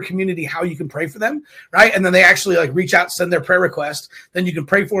in your community how you can pray for them, right? And then they actually like reach out, send their prayer request. Then you can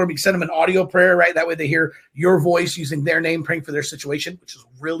pray for them. You can send them an audio prayer, right? That way they hear your voice using their name, praying for their situation, which is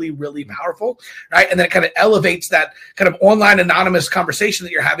really, really powerful, right? And then it kind of elevates that kind of online anonymous conversation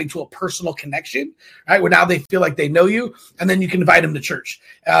that you're having to a personal connection, right? Where now they feel like they know you, and then you can invite them to church.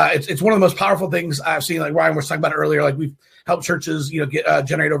 It's one of the most powerful things I've seen. Like Ryan was talking about earlier, like we've helped churches, get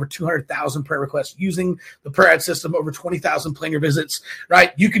generate over 200,000 prayer requests using the prayer ad system, over 20,000 plan your visits,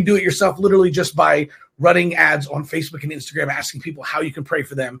 right? You can do it yourself literally just by running ads on Facebook and Instagram, asking people how you can pray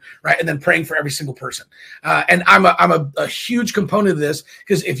for them, right? And then praying for every single person. And I'm a huge component of this,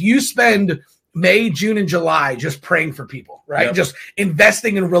 because if you spend May, June, and July just praying for people, right? Yep. Just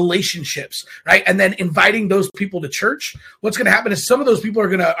investing in relationships, right? And then inviting those people to church, what's going to happen is some of those people are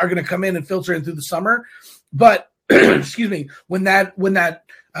going to come in and filter in through the summer. But excuse me, when that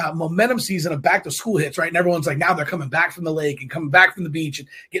momentum season of back to school hits, right? And everyone's like, now they're coming back from the lake and coming back from the beach and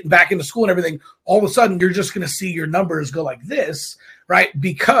getting back into school and everything. All of a sudden, you're just going to see your numbers go like this, right?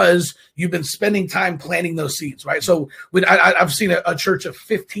 Because you've been spending time planting those seeds, right? So I've seen a church of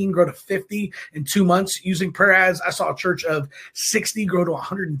 15 grow to 50 in 2 months using prayer ads. I saw a church of 60 grow to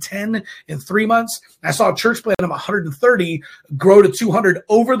 110 in 3 months. I saw a church plan of 130 grow to 200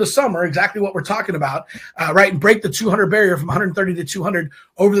 over the summer, exactly what we're talking about, right? And break the 200 barrier from 130 to 200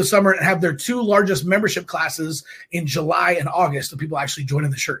 over the summer and have their 2 largest membership classes in July and August of people actually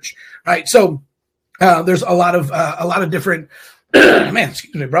joining the church, right? So there's a lot of different man,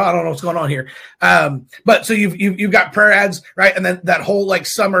 excuse me, bro. I don't know what's going on here. But so you've got prayer ads, right? And then that whole like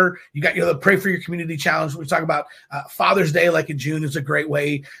summer, you got the Pray for Your Community Challenge. We talk about Father's Day, like in June, is a great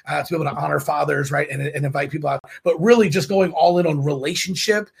way to be able to honor fathers, right? And invite people out. But really just going all in on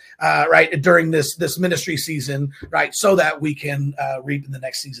relationship, right? During this ministry season, right? So that we can reap in the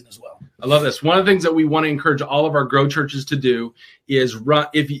next season as well. I love this. One of the things that we want to encourage all of our Grow churches to do is run.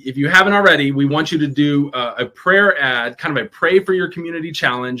 If you haven't already, we want you to do a prayer ad, kind of a Pray for Your Community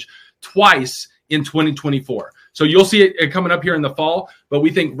Challenge twice in 2024. So you'll see it coming up here in the fall, but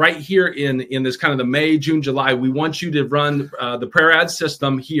we think right here in this kind of the May, June, July, we want you to run the prayer ad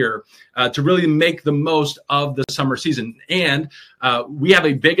system here to really make the most of the summer season. And we have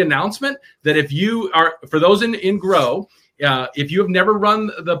a big announcement that if you are, for those in Grow, if you have never run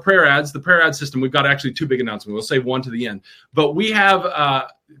the prayer ad system, we've got actually 2 big announcements. We'll save one to the end. But we have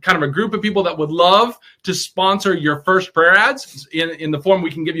kind of a group of people that would love to sponsor your first prayer ads in the form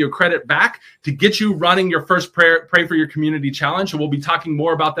we can give you a credit back to get you running your first Pray for Your Community Challenge. So we'll be talking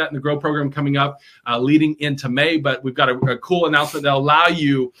more about that in the Grow program coming up leading into May. But we've got a cool announcement that'll allow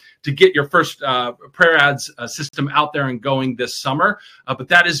you to get your first prayer ads system out there and going this summer. But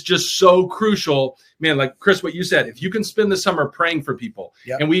that is just so crucial. Man, like Chris, what you said, if you can spend the summer praying for people,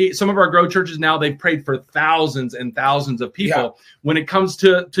 yep. And some of our Grow churches now, they've prayed for thousands and thousands of people. Yep. When it comes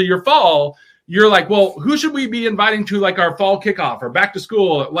to your fall, you're like, well, who should we be inviting to like our fall kickoff or back to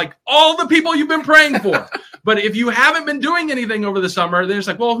school? Like all the people you've been praying for. But if you haven't been doing anything over the summer, then it's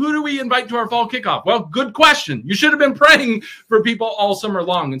like, well, who do we invite to our fall kickoff? Well, good question. You should have been praying for people all summer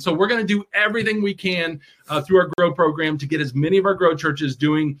long. And so we're going to do everything we can through our Grow program to get as many of our Grow churches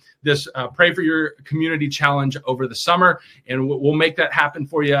doing this Pray for Your Community Challenge over the summer. And we'll make that happen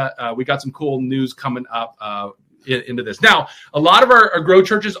for you. We got some cool news coming up into this. Now, a lot of our Grow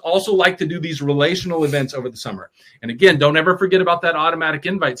churches also like to do these relational events over the summer. And again, don't ever forget about that automatic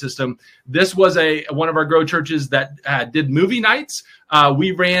invite system. This was one of our Grow churches that did movie nights.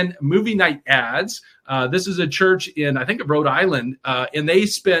 We ran movie night ads. This is a church in, I think, Rhode Island, and they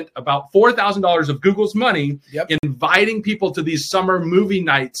spent about $4,000 of Google's money inviting people to these summer movie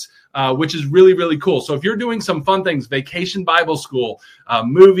nights, which is really, really cool. So if you're doing some fun things, Vacation Bible School,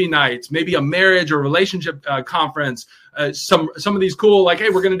 movie nights, maybe a marriage or relationship conference, some of these cool, like, hey,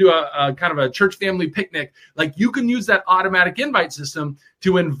 we're going to do a kind of a church family picnic. Like you can use that automatic invite system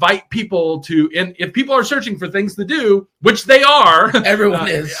to invite people to, and if people are searching for things to do, which they are, everyone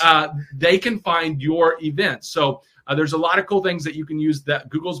is, they can find your event. So there's a lot of cool things that you can use that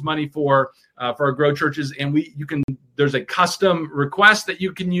Google's money for our Grow churches. And there's a custom request that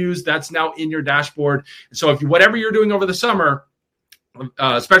you can use that's now in your dashboard. So if whatever you're doing over the summer,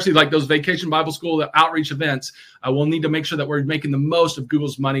 especially like those Vacation Bible School outreach events, we'll need to make sure that we're making the most of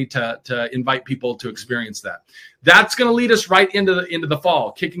Google's money to invite people to experience that. That's going to lead us right into the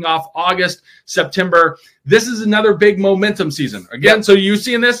fall, kicking off August, September. This is another big momentum season. Again, So you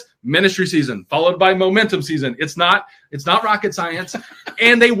seeing this ministry season followed by momentum season. It's not rocket science,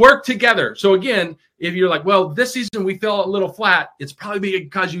 and they work together. So again, if you're like, well, this season we fell a little flat, it's probably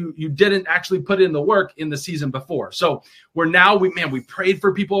because you didn't actually put in the work in the season before. So we prayed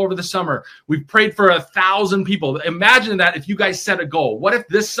for people over the summer. We've prayed for 1,000 people. Imagine that if you guys set a goal. What if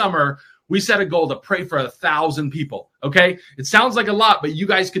this summer we set a goal to pray for 1,000 people? Okay, it sounds like a lot, but you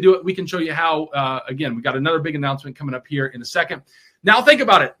guys could do it. We can show you how. Again, we got another big announcement coming up here in a second. Now think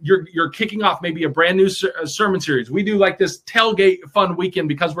about it. You're kicking off maybe a brand new sermon series. We do like this tailgate fun weekend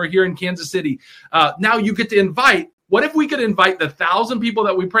because we're here in Kansas City. Now you get to invite. What if we could invite the 1,000 people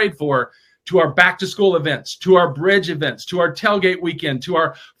that we prayed for to our back to school events, to our bridge events, to our tailgate weekend, to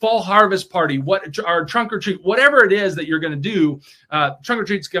our fall harvest party, our trunk or treat, whatever it is that you're going to do. Trunk or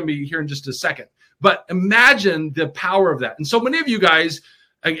treat's going to be here in just a second. But imagine the power of that. And so many of you guys,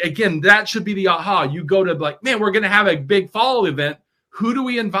 again, that should be the aha. You go to like, man, we're going to have a big fall event. Who do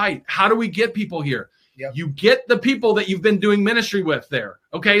we invite? How do we get people here? Yep. You get the people that you've been doing ministry with there.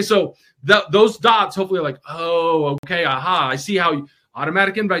 Okay, so those dots hopefully are like, oh, okay, aha. I see how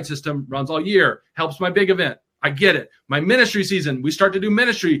automatic invite system runs all year, helps my big event. I get it. My ministry season, we start to do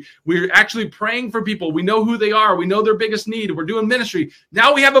ministry. We're actually praying for people. We know who they are. We know their biggest need. We're doing ministry.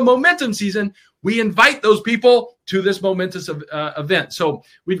 Now we have a momentum season. we invite those people to this momentous event. So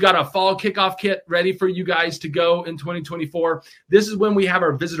we've got a fall kickoff kit ready for you guys to go in 2024. This is when we have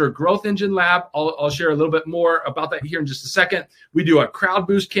our Visitor Growth Engine Lab. I'll share a little bit more about that here in just a second. We do a crowd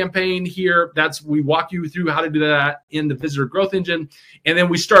boost campaign here. We walk you through how to do that in the Visitor Growth Engine. And then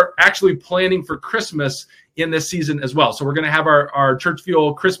we start actually planning for Christmas in this season as well. So we're going to have our Church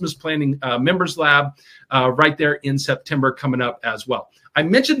Fuel Christmas Planning Members Lab right there in September coming up as well. I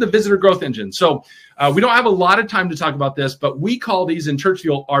mentioned the Visitor Growth Engine. So we don't have a lot of time to talk about this, but we call these in Church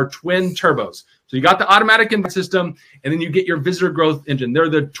Fuel our twin turbos. So you got the automatic invite system, and then you get your Visitor Growth Engine. They're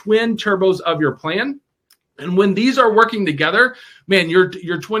the twin turbos of your plan. And when these are working together, man, your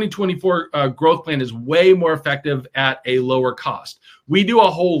 2024 growth plan is way more effective at a lower cost. We do a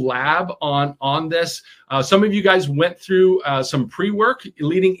whole lab on this. Some of you guys went through some pre-work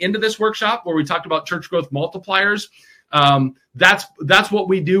leading into this workshop where we talked about church growth multipliers. That's what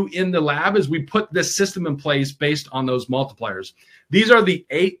we do in the lab is we put this system in place based on those multipliers. These are the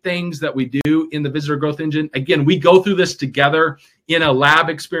 8 things that we do in the Visitor Growth Engine. Again, we go through this together in a lab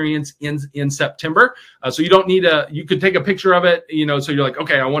experience in September. So you don't need you could take a picture of it, so you're like,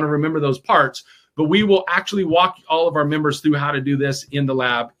 okay, I want to remember those parts. But we will actually walk all of our members through how to do this in the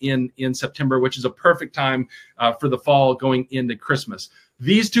lab in September, which is a perfect time for the fall going into Christmas.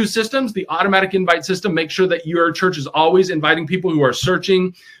 These 2 systems, the automatic invite system, make sure that your church is always inviting people who are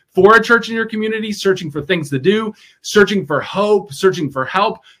searching for a church in your community, searching for things to do, searching for hope, searching for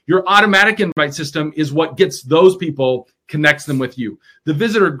help. Your automatic invite system is what gets those people, connects them with you. The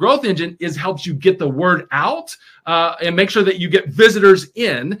Visitor Growth Engine helps you get the word out and make sure that you get visitors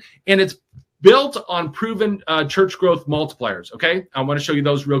in, and it's built on proven church growth multipliers. Okay, I want to show you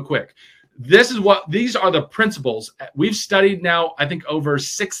those real quick. These are the principles. We've studied now, I think, over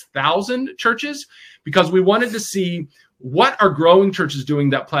 6,000 churches because we wanted to see what are growing churches doing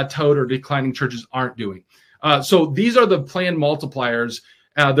that plateaued or declining churches aren't doing. So these are the plan multipliers.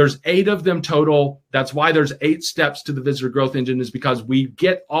 There's 8 of them total. That's why there's 8 steps to the Visitor Growth Engine, is because we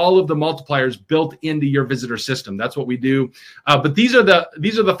get all of the multipliers built into your visitor system. That's what we do. But these are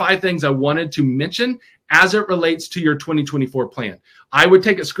the 5 things I wanted to mention as it relates to your 2024 plan. I would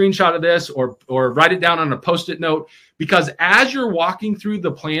take a screenshot of this or write it down on a Post-it note, because as you're walking through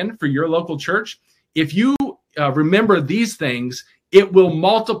the plan for your local church, if you remember these things, it will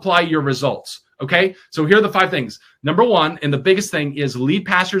multiply your results. Okay, so here are the 5 things. Number 1, and the biggest thing, is lead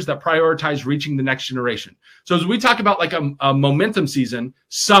pastors that prioritize reaching the next generation. So as we talk about like a momentum season,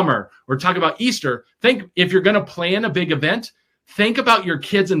 summer, or talk about Easter, think if you're going to plan a big event, think about your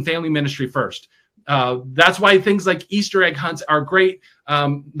kids and family ministry first. That's why things like Easter egg hunts are great.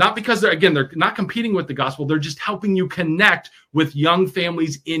 Not because they're not competing with the gospel. They're just helping you connect with young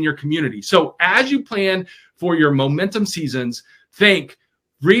families in your community. So as you plan for your momentum seasons, think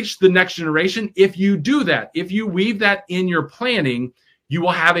reach the next generation. If you do that, if you weave that in your planning, you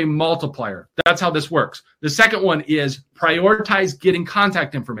will have a multiplier. That's how this works. The second one is prioritize getting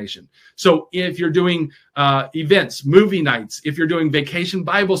contact information. So if you're doing events, movie nights, if you're doing vacation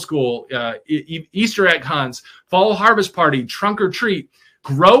Bible school, Easter egg hunts, fall harvest party, trunk or treat,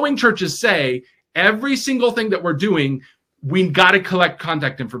 growing churches say every single thing that we're doing, we got to collect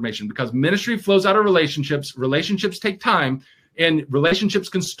contact information, because ministry flows out of relationships. Relationships take time. And relationships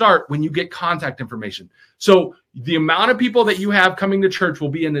can start when you get contact information. So the amount of people that you have coming to church will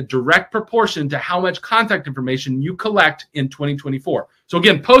be in a direct proportion to how much contact information you collect in 2024. So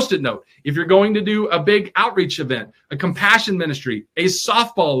again, Post-it note, if you're going to do a big outreach event, a compassion ministry, a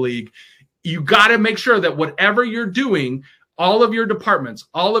softball league, you got to make sure that whatever you're doing, all of your departments,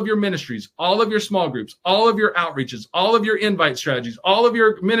 all of your ministries, all of your small groups, all of your outreaches, all of your invite strategies, all of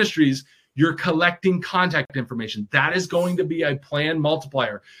your ministries, you're collecting contact information. That is going to be a plan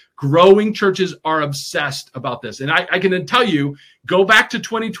multiplier. Growing churches are obsessed about this. And I can tell you, go back to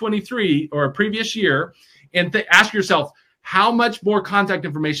 2023 or a previous year and ask yourself, how much more contact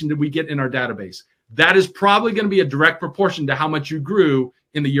information did we get in our database? That is probably going to be a direct proportion to how much you grew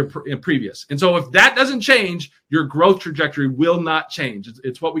in the year previous. And so if that doesn't change, your growth trajectory will not change.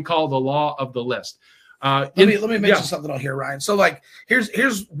 It's what we call the law of the list. Let me mention something on here, Ryan. So like,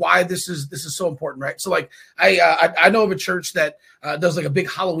 here's why this is so important, right? So like, I know of a church that does like a big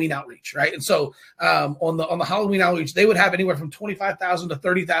Halloween outreach, right? And so on the Halloween outreach, they would have anywhere from 25,000 to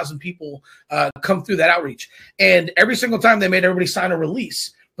 30,000 people come through that outreach, and every single time they made everybody sign a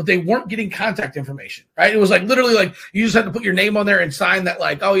release, but they weren't getting contact information, right? It was like literally like you just had to put your name on there and sign that,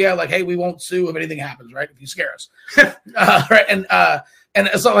 like, oh yeah, like, hey, we won't sue if anything happens, right? If you scare us, right?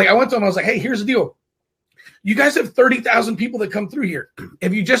 And so like I went to them, I was like, hey, here's the deal. You guys have 30,000 people that come through here.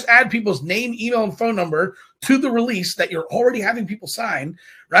 If you just add people's name, email, and phone number to the release that you're already having people sign,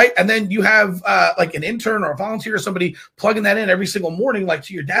 right? And then you have like an intern or a volunteer or somebody plugging that in every single morning, like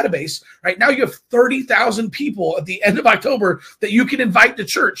to your database, right? Now you have 30,000 people at the end of October that you can invite to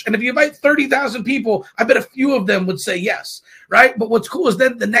church. And if you invite 30,000 people, I bet a few of them would say yes, right? But what's cool is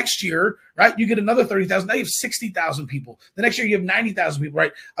then the next year, right, you get another 30,000. Now you have 60,000 people. The next year you have 90,000 people,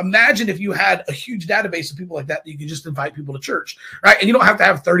 right? Imagine if you had a huge database of people like that you could just invite people to church, right? And you don't have to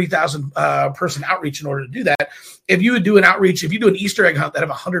have 30,000 person outreach in order to do that. If you would do an outreach, if you do an Easter egg hunt that have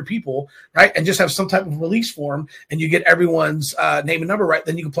 100 people, right, and just have some type of release form and you get everyone's name and number right,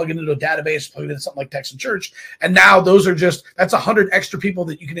 then you can plug it into a database, plug it into something like Texan Church. And now that's 100 extra people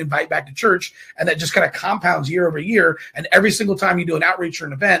that you can invite back to church. And that just kind of compounds year over year. And every single time you do an outreach or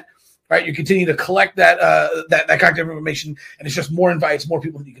an event, right, you continue to collect that contact information, and it's just more invites, more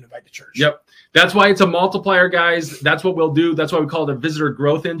people that you can invite to church. Yep. That's why it's a multiplier, guys. That's what we'll do. That's why we call it a visitor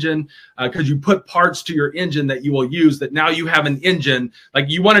growth engine, because you put parts to your engine that you will use, that now you have an engine. Like,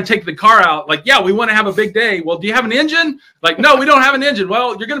 you want to take the car out. Like, yeah, we want to have a big day. Well, do you have an engine? Like, no, we don't have an engine.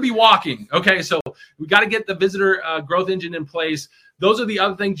 Well, you're going to be walking. Okay, so we got to get the visitor growth engine in place. Those are the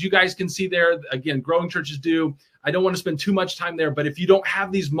other things you guys can see there. Again, growing churches do. I don't want to spend too much time there, but if you don't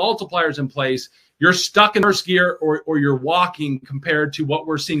have these multipliers in place, you're stuck in first gear or you're walking compared to what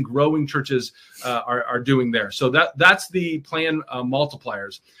we're seeing growing churches are doing there. So that's the plan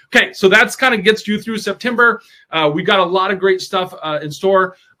multipliers. Okay, so that's kind of gets you through September. We got a lot of great stuff in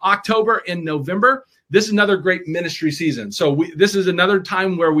store. October and November. This is another great ministry season. So this is another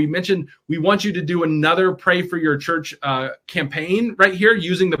time where we mentioned we want you to do another Pray for Your Church campaign right here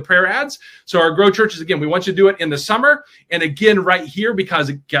using the prayer ads. So our Grow Churches, again, we want you to do it in the summer and again right here, because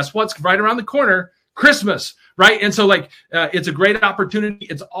guess what's right around the corner? Christmas, right? And so it's a great opportunity.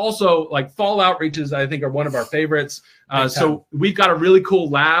 It's also like fall outreaches, I think, are one of our favorites. So we've got a really cool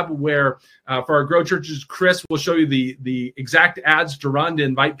lab where for our Grow Churches, Chris will show you the exact ads to run to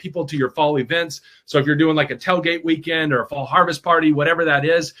invite people to your fall events. So if you're doing like a tailgate weekend or a fall harvest party, whatever that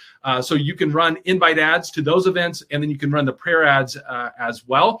is, so you can run invite ads to those events, and then you can run the prayer ads as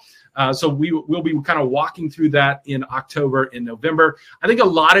well. So we'll be kind of walking through that in October and November. I think a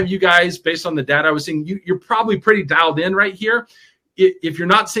lot of you guys, based on the data I was seeing, you're probably pretty dialed in right here. If you're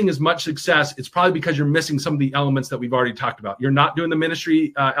not seeing as much success, it's probably because you're missing some of the elements that we've already talked about. You're not doing the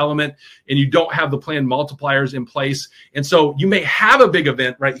ministry element, and you don't have the planned multipliers in place. And so you may have a big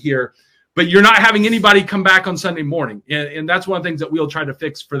event right here, but you're not having anybody come back on Sunday morning. And that's one of the things that we'll try to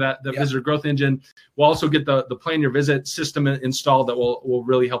fix for the visitor growth engine. We'll also get the plan your visit system installed that will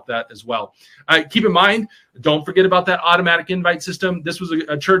really help that as well. Keep in mind, don't forget about that automatic invite system. This was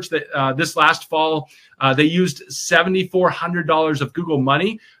a church that this last fall, they used $7,400 of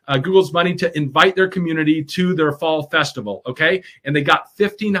Google's money to invite their community to their fall festival, okay? And they got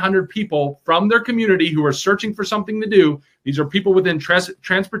 1,500 people from their community who are searching for something to do. These are people within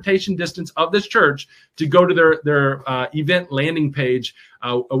transportation distance of this church to go to their event landing page,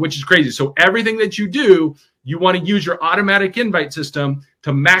 which is crazy. So everything that you do, you want to use your automatic invite system to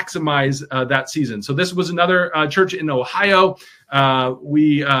maximize that season. So this was another church in Ohio.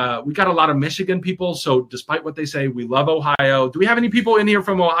 We got a lot of Michigan people. So despite what they say, we love Ohio. Do we have any people in here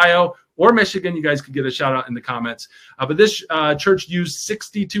from Ohio or Michigan? You guys could get a shout out in the comments. But this church used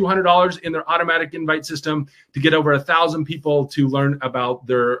 $6,200 in their automatic invite system to get over 1,000 people to learn about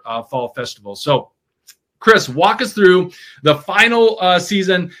their fall festival. So Chris, walk us through the final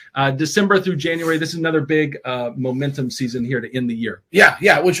season, December through January. This is another big momentum season here to end the year.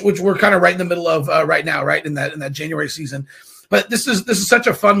 Yeah, which we're kind of right in the middle of right now, right in that January season. But this is such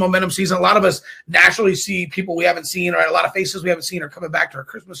a fun momentum season. A lot of us naturally see people we haven't seen, or a lot of faces we haven't seen are coming back to our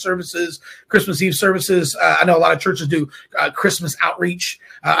Christmas services, Christmas Eve services. I know a lot of churches do Christmas outreach.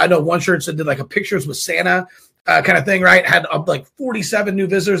 I know one church that did like a pictures with Santa kind of thing, right? Had like 47 new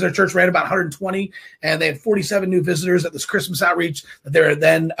visitors. Their church ran about 120, and they had 47 new visitors at this Christmas outreach. That they're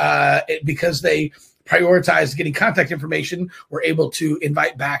then, because they prioritized getting contact information, we're able to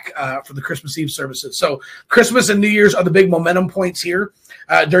invite back for the Christmas Eve services. So Christmas and New Year's are the big momentum points here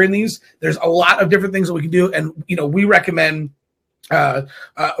during these. There's a lot of different things that we can do, and we recommend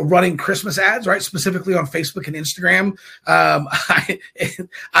running Christmas ads, right? Specifically on Facebook and Instagram. I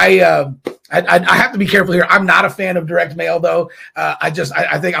have to be careful here. I'm not a fan of direct mail, though. I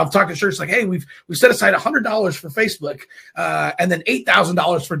think I'll talk to church like, hey, we've set aside $100 for Facebook, and then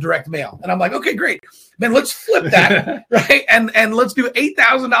 $8,000 for direct mail. And I'm like, okay, great. Man, let's flip that, right? And let's do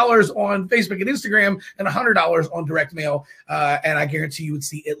 $8,000 on Facebook and Instagram and $100 on direct mail. And I guarantee you would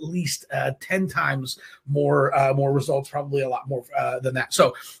see at least 10 times more results, probably a lot more than that.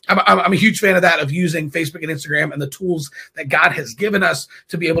 So I'm a huge fan of that, of using Facebook and Instagram and the tools that God has given us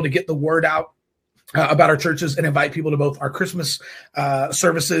to be able to get the word out. about our churches and invite people to both our Christmas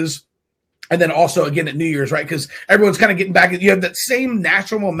services. And then also, again, at New Year's, right? Because everyone's kind of getting back. You have that same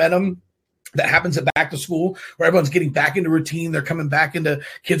natural momentum that happens at back to school, where everyone's getting back into routine. They're coming back into,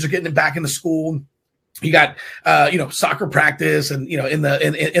 kids are getting back into school. You got, soccer practice, and, in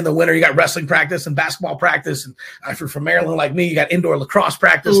the winter, you got wrestling practice and basketball practice. And if you're from Maryland like me, you got indoor lacrosse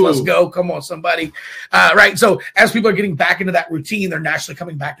practice. Ooh. Let's go. Come on, somebody. Right. So as people are getting back into that routine, they're naturally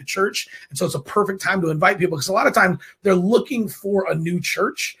coming back to church. And so it's a perfect time to invite people, because a lot of times they're looking for a new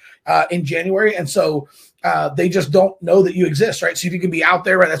church in January. And so they just don't know that you exist, right? So if you can be out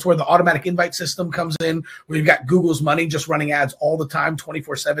there, right, that's where the automatic invite system comes in, where you've got Google's money just running ads all the time,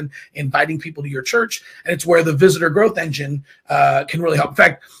 24/7, inviting people to your church. And it's where the visitor growth engine can really help. In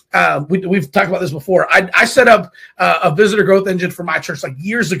fact, we've talked about this before. I set up a visitor growth engine for my church like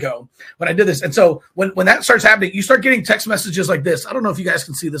years ago when I did this. And so when that starts happening, you start getting text messages like this. I don't know if you guys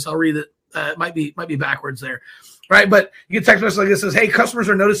can see this. I'll read it. It might be backwards there. Right. But you get text message like this, says, hey, customers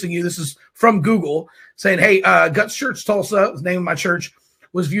are noticing you. This is from Google saying, hey, Guts Church Tulsa, the name of my church,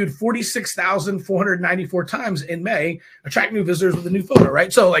 was viewed 46,494 times in May. Attract new visitors with a new photo.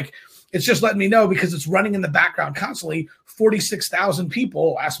 Right. So like, it's just letting me know, because it's running in the background constantly. 46,000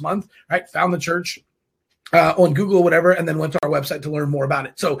 people last month, right, found the church on Google or whatever, and then went to our website to learn more about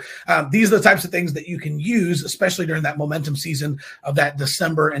it. So these are the types of things that you can use, especially during that momentum season of that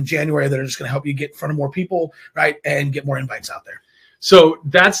December and January, that are just going to help you get in front of more people, right, and get more invites out there. So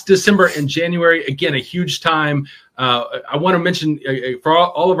that's December and January. Again, a huge time. I want to mention for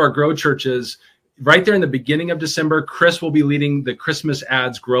all of our Grow churches, right there in the beginning of December, Chris will be leading the Christmas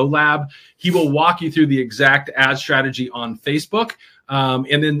Ads Grow Lab. He will walk you through the exact ad strategy on Facebook.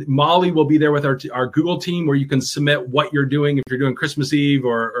 And then Molly will be there with our Google team, where you can submit what you're doing, if you're doing Christmas Eve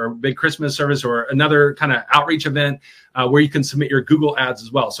or big Christmas service or another kind of outreach event, where you can submit your Google ads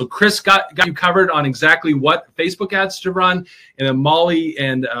as well. So Chris got you covered on exactly what Facebook ads to run. And then Molly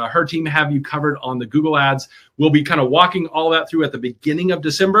and her team have you covered on the Google ads. We'll be kind of walking all that through at the beginning of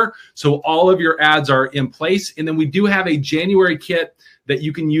December, so all of your ads are in place. And then we do have a January kit that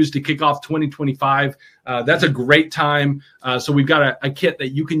you can use to kick off 2025. That's a great time. So we've got a kit that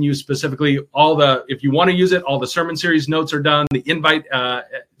you can use specifically. If you want to use it, all the sermon series notes are done, the invite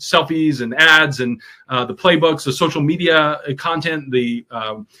selfies and ads, and the playbooks, the social media content, the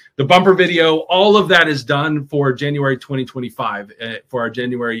bumper video, all of that is done for January 2025 for our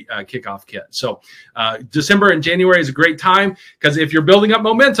January kickoff kit. So December and January is a great time, because if you're building up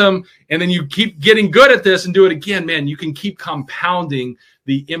momentum and then you keep getting good at this and do it again, man, you can keep compounding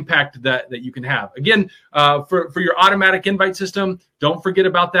the impact that you can have. Again, for your automatic invite system, don't forget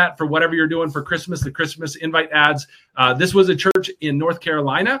about that for whatever you're doing for Christmas, the Christmas invite ads. This was a church in North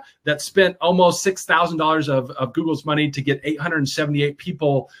Carolina that spent almost $6,000 of Google's money to get 878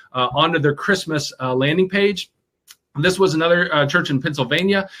 people onto their Christmas landing page. This was another church in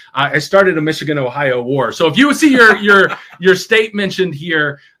Pennsylvania. I started a Michigan-Ohio war. So if you see your state mentioned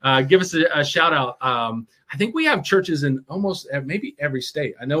here, give us a shout out. I think we have churches in almost maybe every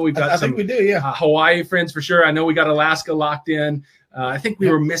state. I know we've got some. I think we do, yeah. Hawaii friends for sure. I know we got Alaska locked in. I think we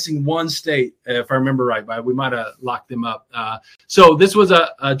were missing one state, if I remember right, but we might have locked them up. So this was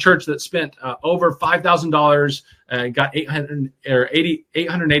a church that spent over $5,000 and got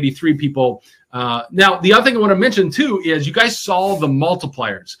 883 people. Now, the other thing I want to mention too is you guys saw the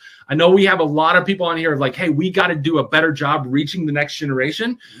multipliers. I know we have a lot of people on here like, hey, we got to do a better job reaching the next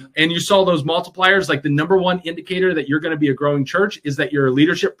generation. And you saw those multipliers. Like the number one indicator that you're going to be a growing church is that your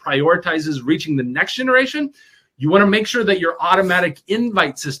leadership prioritizes reaching the next generation. You want to make sure that your automatic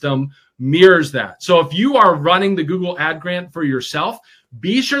invite system mirrors that. So if you are running the Google Ad Grant for yourself,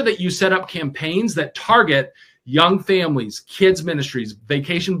 be sure that you set up campaigns that target young families, kids ministries,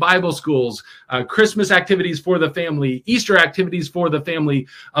 vacation Bible schools, Christmas activities for the family, Easter activities for the family,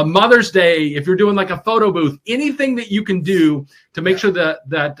 a Mother's Day, if you're doing like a photo booth, anything that you can do to make sure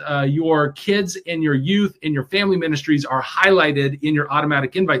that your kids and your youth and your family ministries are highlighted in your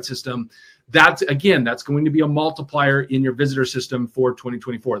automatic invite system. That's going to be a multiplier in your visitor system for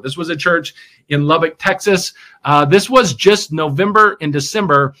 2024. This was a church in Lubbock, Texas. This was just November and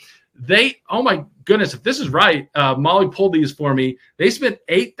December. Oh my goodness, if this is right, Molly pulled these for me. They spent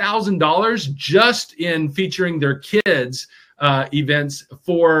 $8,000 just in featuring their kids events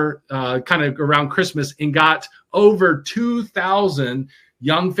for kind of around Christmas, and got over 2,000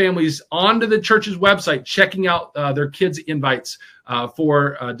 young families onto the church's website checking out their kids' invites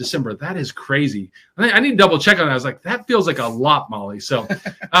for December. That is crazy. I need to double check on that. I was like, that feels like a lot, Molly. So,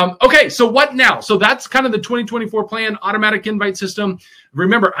 okay, so what now? So that's kind of the 2024 plan, automatic invite system.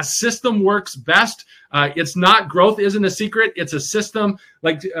 Remember, a system works best It's not, growth isn't a secret. It's a system.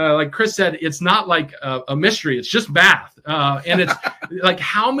 Like Chris said, it's not like a mystery. It's just math. And it's like,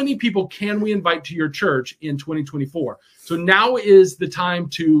 how many people can we invite to your church in 2024? So now is the time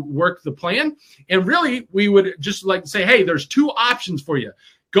to work the plan. And really, we would just like say, hey, there's 2 options for you.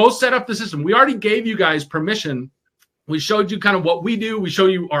 Go set up the system. We already gave you guys permission. We showed you kind of what we do. We show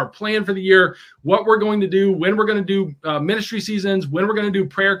you our plan for the year, what we're going to do, when we're going to do ministry seasons, when we're going to do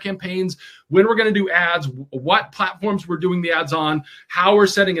prayer campaigns, when we're going to do ads, what platforms we're doing the ads on, how we're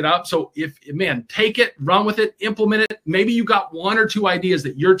setting it up. So take it, run with it, implement it. Maybe you got 1 or 2 ideas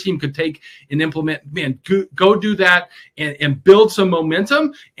that your team could take and implement. Go do that and build some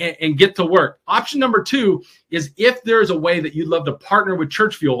momentum and get to work. Option number 2 is, if there's a way that you'd love to partner with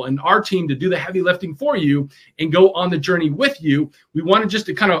Church Fuel and our team to do the heavy lifting for you and go on the journey with you, we wanted just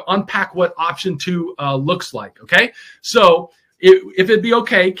to kind of unpack what option 2 looks like. Okay. So if it'd be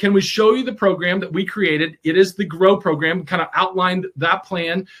okay, can we show you the program that we created? It is the Grow program. We kind of outlined that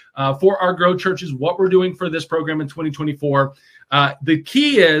plan for our Grow churches, what we're doing for this program in 2024. The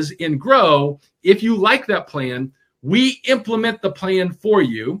key is, in Grow, if you like that plan, we implement the plan for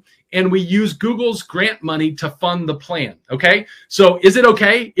you, and we use Google's grant money to fund the plan. Okay. So is it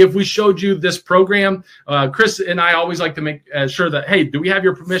okay if we showed you this program? Chris and I always like to make sure that, hey, do we have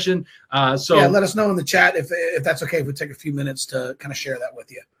your permission? So yeah, let us know in the chat if that's okay, if we take a few minutes to kind of share that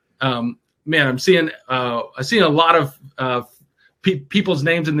with you. I'm seeing a lot of people's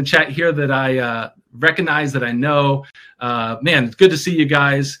names in the chat here that I recognize, that I know. It's good to see you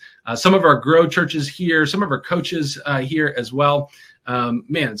guys. Some of our Grow churches here, some of our coaches here as well.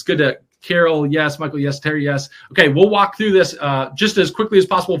 It's good to Carol. Yes. Michael. Yes. Terry. Yes. Okay. We'll walk through this just as quickly as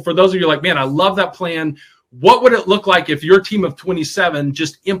possible. For those of you like, I love that plan. What would it look like if your team of 27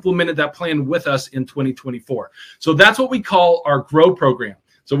 just implemented that plan with us in 2024? So that's what we call our Grow program.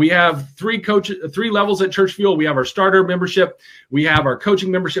 So we have 3 levels at Church Fuel. We have our starter membership, we have our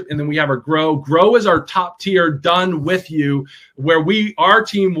coaching membership, and then we have our Grow. Grow is our top tier, done with you, where our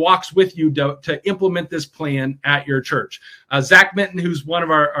team walks with you to implement this plan at your church. Zach Minton, who's one of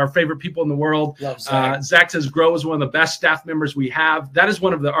our favorite people in the world. Zach says Grow is one of the best staff members we have. That is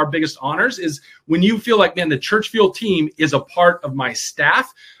one of our biggest honors, is when you feel like, the Church Fuel team is a part of my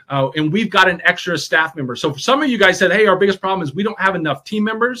staff. And we've got an extra staff member. So for some of you guys said, hey, our biggest problem is we don't have enough team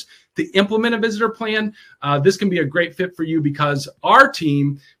members to implement a visitor plan. This can be a great fit for you, because our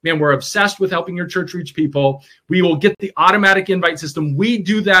team, we're obsessed with helping your church reach people. We will get the automatic invite system. We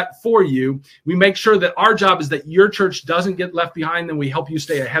do that for you. We make sure that our job is that your church doesn't get left behind, and we help you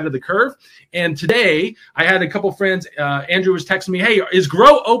stay ahead of the curve. And today I had a couple friends, Andrew was texting me, hey, is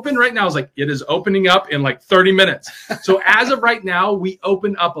Grow open right now? I was like, it is opening up in like 30 minutes. So as of right now, we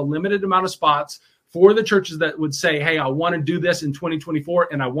open up a limited amount of spots for the churches that would say, hey, I want to do this in 2024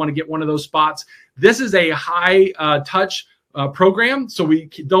 and I want to get one of those spots. This is a high touch program, so we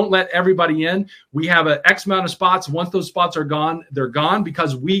don't let everybody in. We have an X amount of spots. Once those spots are gone, they're gone,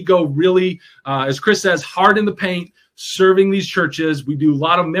 because we go really, as Chris says, hard in the paint, serving these churches. We do a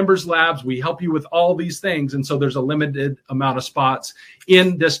lot of members labs. We help you with all these things. And so there's a limited amount of spots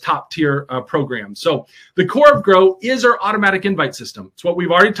in this top tier program. So the core of Grow is our automatic invite system. It's what we've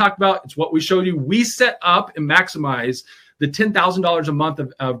already talked about. It's what we showed you. We set up and maximize the $10,000 a month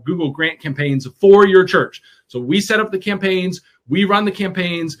of Google grant campaigns for your church. So we set up the campaigns. We run the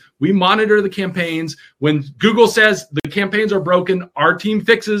campaigns. We monitor the campaigns. When Google says the campaigns are broken, our team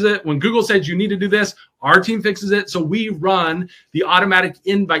fixes it. When Google says you need to do this, our team fixes it. So we run the automatic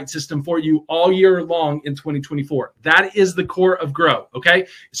invite system for you all year long in 2024. That is the core of Grow. Okay.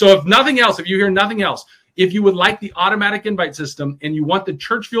 So if nothing else, if you hear nothing else, if you would like the automatic invite system and you want the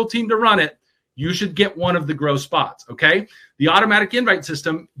Church Fuel team to run it, you should get one of the Grow spots. Okay. The automatic invite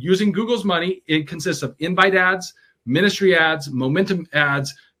system, using Google's money, it consists of invite ads, ministry ads, momentum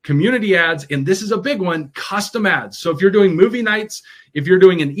ads, community ads, and this is a big one, custom ads. So if you're doing movie nights, if you're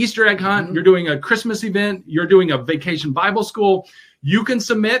doing an Easter egg hunt, you're doing a Christmas event, you're doing a vacation Bible school, you can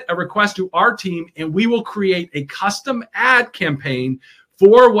submit a request to our team and we will create a custom ad campaign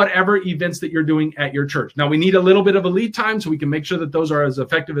for whatever events that you're doing at your church. Now, we need a little bit of a lead time so we can make sure that those are as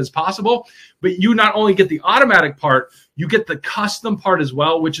effective as possible. But you not only get the automatic part, you get the custom part as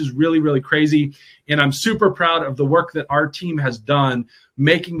well, which is really, really crazy. And I'm super proud of the work that our team has done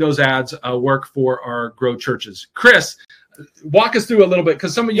making those ads work for our Grow churches. Chris, walk us through a little bit,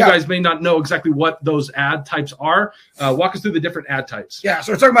 because some of you guys may not know exactly what those ad types are. Walk us through the different ad types. Yeah,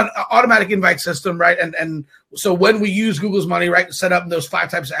 so we're talking about automatic invite system, right? And so when we use Google's money, right, to set up those 5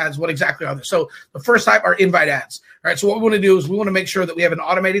 types of ads, what exactly are they? So the first type are invite ads, right? So what we want to do is we want to make sure that we have an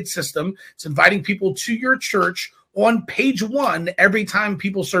automated system. It's inviting people to your church on page one every time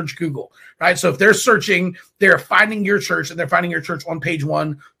people search Google, right? So if they're searching, they're finding your church, and they're finding your church on page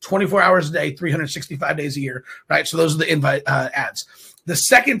one, 24 hours a day, 365 days a year, right? So those are the invite ads. The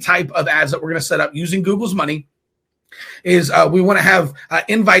second type of ads that we're going to set up using Google's money is we want to have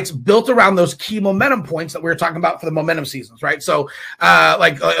invites built around those key momentum points that we were talking about for the momentum seasons, right? So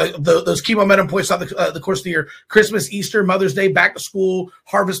those key momentum points throughout the course of the year: Christmas, Easter, Mother's Day, back to school,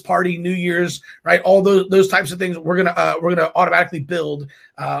 harvest party, New Year's, right? All those types of things. We're gonna automatically build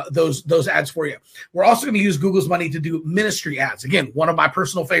those ads for you. We're also going to use Google's money to do ministry ads. Again, one of my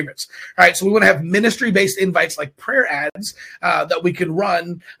personal favorites. All right, so we want to have ministry-based invites like prayer ads that we can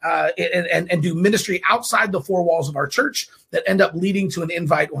run and do ministry outside the four walls of our church that end up leading to an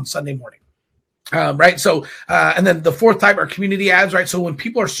invite on Sunday morning. Right. So, and then the fourth type are community ads, right? So when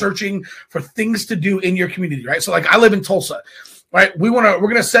people are searching for things to do in your community, right? So like I live in Tulsa, right? We're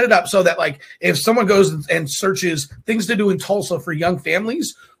going to set it up so that like if someone goes and searches things to do in Tulsa for young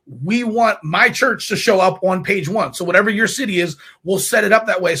families, we want my church to show up on page one. So whatever your city is, we'll set it up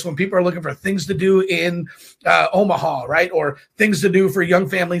that way. So when people are looking for things to do in Omaha, right, or things to do for young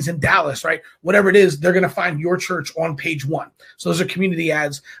families in Dallas, right, whatever it is, they're going to find your church on page one. So those are community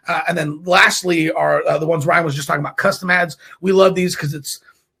ads. And then lastly are the ones Ryan was just talking about, custom ads. We love these because it's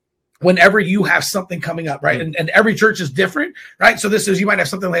whenever you have something coming up, right? And every church is different, right? So this is, you might have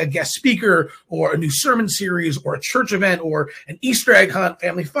something like a guest speaker or a new sermon series or a church event or an Easter egg hunt,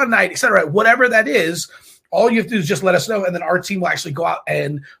 family fun night, et cetera. Whatever that is, all you have to do is just let us know, and then our team will actually go out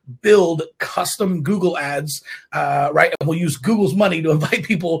and build custom Google ads, right? And we'll use Google's money to invite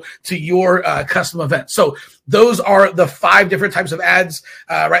people to your custom event. So those are the 5 different types of ads,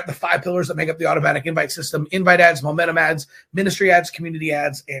 right? The 5 pillars that make up the automatic invite system: invite ads, momentum ads, ministry ads, community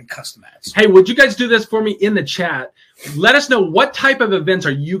ads, and custom ads. Hey, would you guys do this for me in the chat? Let us know, what type of events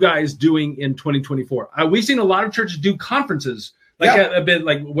are you guys doing in 2024? We've seen a lot of churches do conferences. A bit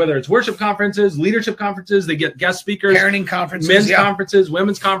like whether it's worship conferences, leadership conferences, they get guest speakers, parenting conferences, men's conferences,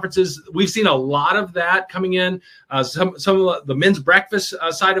 women's conferences. We've seen a lot of that coming in. Some of the men's breakfast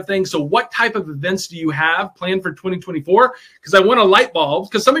side of things. So what type of events do you have planned for 2024? Because I want a light bulb.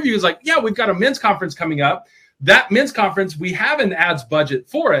 Because some of you is like, yeah, we've got a men's conference coming up. That men's conference, we have an ads budget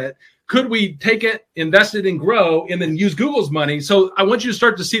for it. Could we take it, invest it, and grow, and then use Google's money? So I want you to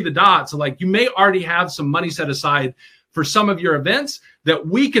start to see the dots. So like you may already have some money set aside for some of your events that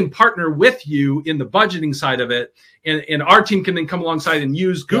we can partner with you in the budgeting side of it. And our team can then come alongside and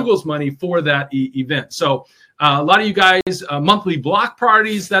use Google's money for that event. So a lot of you guys, monthly block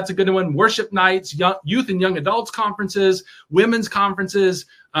parties, that's a good one. Worship nights, youth and young adults conferences, women's conferences,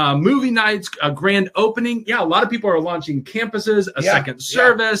 movie nights, a grand opening. Yeah, a lot of people are launching campuses, a second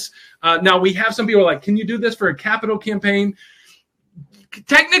service. Now we have some people are like, can you do this for a capital campaign?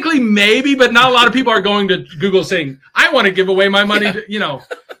 Technically, maybe, but not a lot of people are going to Google saying, I want to give away my money to,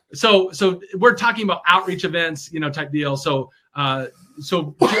 So we're talking about outreach events, type deal. So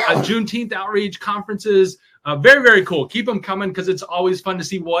Juneteenth outreach conferences, very, very cool. Keep them coming because it's always fun to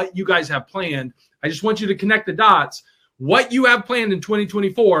see what you guys have planned. I just want you to connect the dots. What you have planned in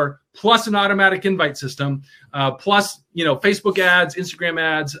 2024, plus an automatic invite system, plus Facebook ads, Instagram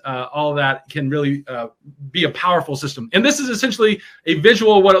ads, all of that can really be a powerful system. And this is essentially a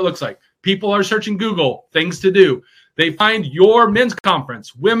visual of what it looks like. People are searching Google, things to do. They find your men's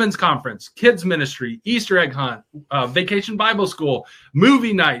conference, women's conference, kids ministry, Easter egg hunt, vacation Bible school,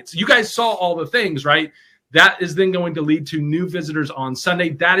 movie nights. You guys saw all the things, right? That is then going to lead to new visitors on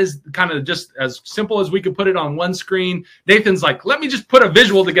Sunday. That is kind of just as simple as we could put it on one screen. Nathan's like, let me just put a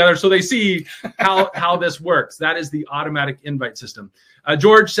visual together so they see how this works. That is the automatic invite system.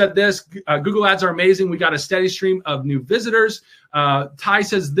 George said this, Google ads are amazing. We got a steady stream of new visitors. Ty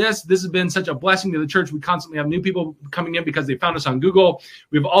says this has been such a blessing to the church. We constantly have new people coming in because they found us on Google.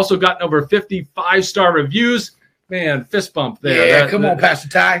 We've also gotten over 50 5-star reviews. Man, fist bump there. Yeah, come on, Pastor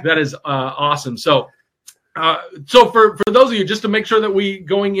Ty. That is awesome. So for those of you, just to make sure that we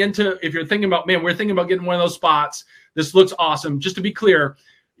going into, if you're thinking about, man, we're thinking about getting one of those spots, this looks awesome. Just to be clear,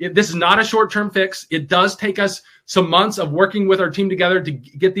 this is not a short-term fix. It does take us some months of working with our team together to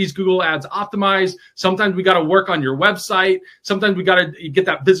get these Google ads optimized. Sometimes we got to work on your website. Sometimes we got to get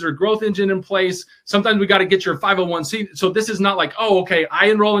that visitor growth engine in place. Sometimes we got to get your 501c. So this is not like, oh, okay, I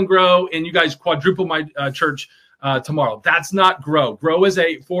enroll and grow and you guys quadruple my church tomorrow. That's not grow. Grow is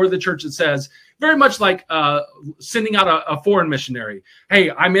for the church that says, very much like sending out a foreign missionary.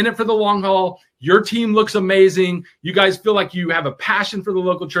 Hey, I'm in it for the long haul. Your team looks amazing. You guys feel like you have a passion for the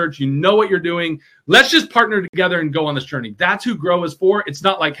local church. You know what you're doing. Let's just partner together and go on this journey. That's who Grow is for. It's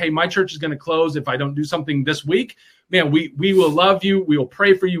not like, hey, my church is going to close if I don't do something this week. Man, we will love you. We will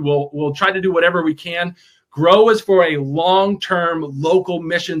pray for you. We'll try to do whatever we can. Grow is for a long-term local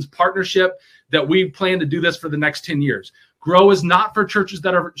missions partnership that we plan to do this for the next 10 years. Grow is not for churches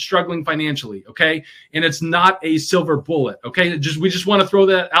that are struggling financially, okay? And it's not a silver bullet, okay? We just want to throw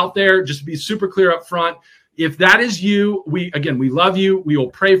that out there, just to be super clear up front. If that is you, we love you. We will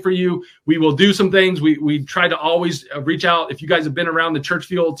pray for you. We will do some things. We try to always reach out. If you guys have been around the Church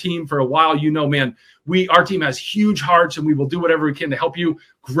Fuel team for a while, you know, man, our team has huge hearts, and we will do whatever we can to help you.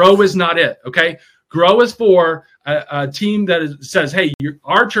 Grow is not it, okay? Grow is for a team that says, hey,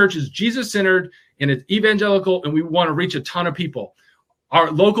 our church is Jesus-centered and it's evangelical, and we want to reach a ton of people. Our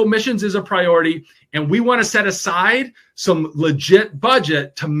local missions is a priority, and we want to set aside some legit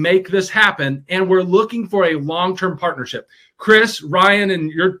budget to make this happen, and we're looking for a long-term partnership. Chris, Ryan, and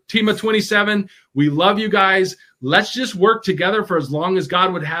your team of 27, we love you guys. Let's just work together for as long as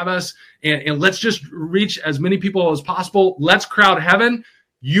God would have us, and let's just reach as many people as possible. Let's crowd heaven.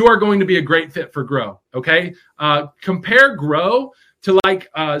 You are going to be a great fit for Grow, okay? Compare Grow to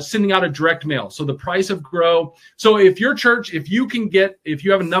sending out a direct mail. So the price of Grow. So if your church, if you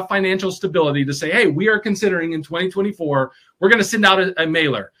have enough financial stability to say, hey, we are considering in 2024, we're going to send out a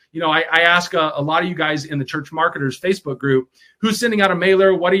mailer. You know, I ask a lot of you guys in the Church Marketers Facebook group, who's sending out a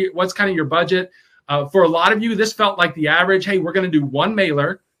mailer? What's kind of your budget? For a lot of you, this felt like the average. Hey, we're going to do one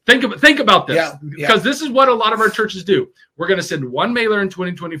mailer. Think about this, because this is what a lot of our churches do. We're going to send one mailer in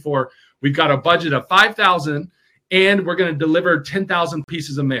 2024. We've got a budget of $5,000. And we're going to deliver 10,000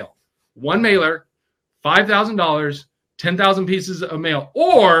 pieces of mail. One mailer, $5,000, 10,000 pieces of mail.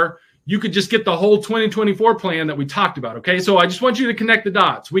 Or you could just get the whole 2024 plan that we talked about, okay? So I just want you to connect the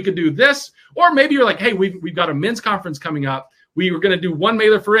dots. We could do this, or maybe you're like, hey, we've got a men's conference coming up. We were going to do one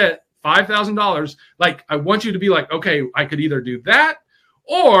mailer for it, $5,000. I want you to be like, okay, I could either do that,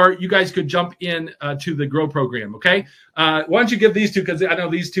 or you guys could jump in to the Grow program, okay? Why don't you give these two, because I know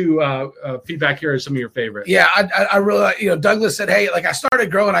these two feedback here are some of your favorites. Yeah, I really, Douglas said, hey, I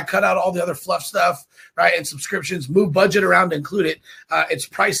started Grow and I cut out all the other fluff stuff, right, and subscriptions, move budget around to include it. It's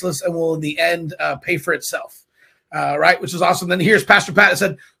priceless and will in the end pay for itself, right, which is awesome. Then here's Pastor Pat that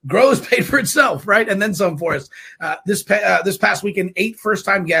said, Grow is paid for itself, right, and then some for us. This past weekend, 8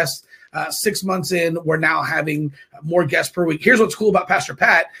 first-time guests. 6 months in, we're now having more guests per week. Here's what's cool about Pastor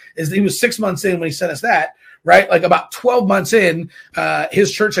Pat is that he was 6 months in when he sent us that, right? About 12 months in,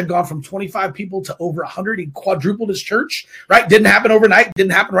 his church had gone from 25 people to over 100. He quadrupled his church, right? Didn't happen overnight.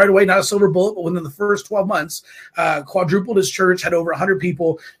 Didn't happen right away. Not a silver bullet, but within the first 12 months, quadrupled his church, had over 100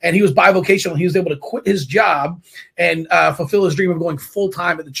 people, and he was bivocational. He was able to quit his job and fulfill his dream of going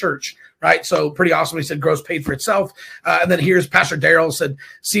full-time at the church. Right. So pretty awesome. He said Grow's paid for itself. And then here's Pastor Daryl said,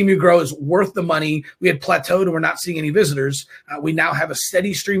 CMU Grow is worth the money. We had plateaued and we're not seeing any visitors. We now have a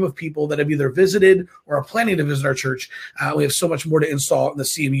steady stream of people that have either visited or are planning to visit our church. We have so much more to install in the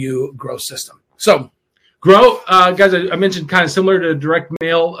CMU Grow system. So Grow, guys, I mentioned kind of similar to direct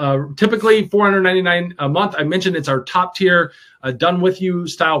mail, typically $499 a month. I mentioned it's our top tier done with you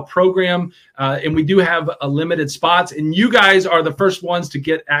style program. And we do have a limited spots, and you guys are the first ones to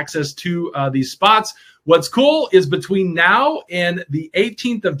get access to these spots. What's cool is between now and the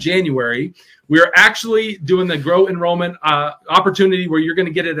 18th of January, we're actually doing the Grow enrollment opportunity where you're going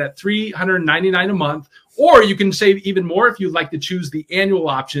to get it at $399 a month, or you can save even more if you'd like to choose the annual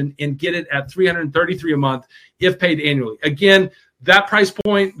option and get it at $333 a month if paid annually. Again, that price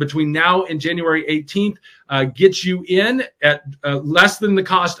point between now and January 18th gets you in at less than the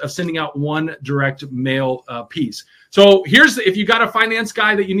cost of sending out one direct mail piece. So if you got a finance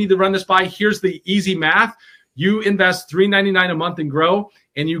guy that you need to run this by, here's the easy math. You invest $399 a month in Grow,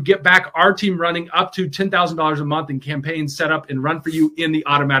 and you get back our team running up to $10,000 a month in campaigns set up and run for you in the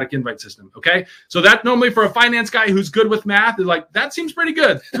automatic invite system. Okay. So that normally for a finance guy who's good with math is like, that seems pretty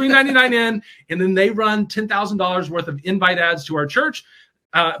good. $399 in, and then they run $10,000 worth of invite ads to our church,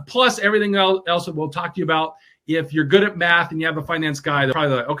 plus everything else that we'll talk to you about. If you're good at math and you have a finance guy, they're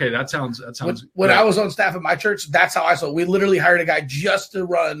probably like, okay, that sounds. When I was on staff at my church, that's how I saw. We literally hired a guy just to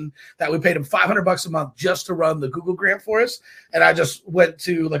run that. We paid him $500 a month just to run the Google grant for us. And I just went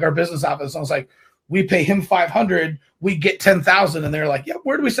to our business office. And I was like, we pay him $500, we get $10,000, and they're like, "Yeah,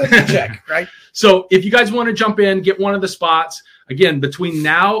 where do we send the check?" Right. So if you guys want to jump in, get one of the spots. Again, between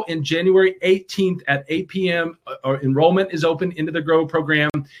now and January 18th at 8 p.m., enrollment is open into the Grow program.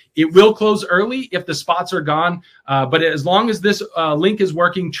 It will close early if the spots are gone. But as long as this link is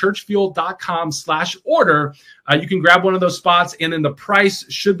working, churchfuel.com/order, you can grab one of those spots, and then the price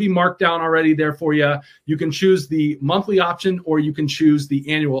should be marked down already there for you. You can choose the monthly option, or you can choose the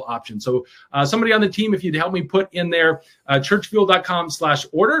annual option. So somebody on the team, if you'd help me put in there,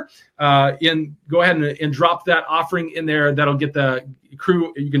 churchfuel.com/order, go ahead and drop that offering in there. That'll get the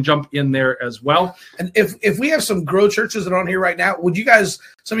crew. You can jump in there as well. And if we have some Grow churches that are on here right now, would you guys,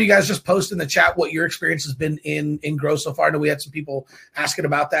 some of you guys, just post in the chat what your experience has been in Grow so far? I know we had some people asking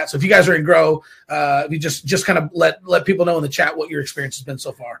about that. So if you guys are in Grow, if you just kind of let people know in the chat what your experience has been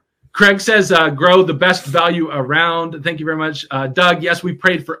so far. Craig says, Grow, the best value around. Thank you very much. Doug, yes, we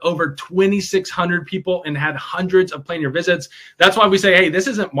prayed for over 2,600 people and had hundreds of plan your visits. That's why we say, hey, this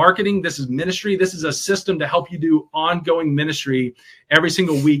isn't marketing. This is ministry. This is a system to help you do ongoing ministry every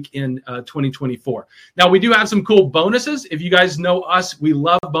single week in 2024. Now, we do have some cool bonuses. If you guys know us, we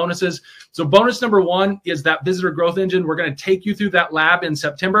love bonuses. So bonus number one is that visitor growth engine. We're going to take you through that lab in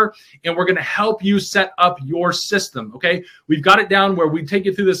September, and we're going to help you set up your system, okay? We've got it down where we take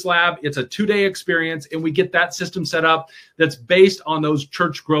you through this lab. It's a 2-day experience, and we get that system set up that's based on those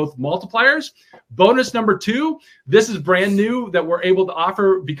church growth multipliers. Bonus number two, this is brand new that we're able to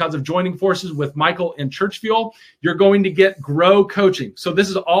offer because of joining forces with Michael and Church Fuel. You're going to get Grow coaching. So this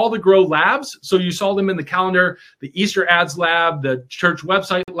is all the Grow labs. So you saw them in the calendar, the Easter ads lab, the church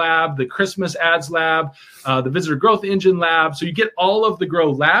website lab, the Christmas ads lab, the visitor growth engine lab. So you get all of the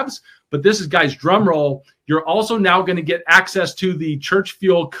Grow labs. But this is, guys, drum roll. You're also now going to get access to the Church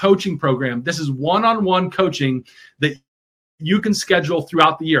Fuel coaching program. This is one-on-one coaching that you can schedule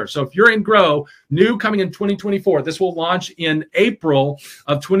throughout the year. So if you're in Grow, new coming in 2024, this will launch in April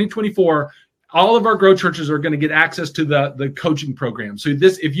of 2024. All of our Grow churches are going to get access to the coaching program. So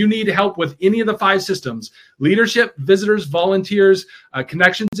this, if you need help with any of the 5 systems, leadership, visitors, volunteers,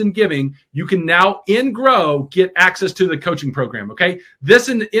 connections, and giving, you can now in Grow get access to the coaching program, okay? This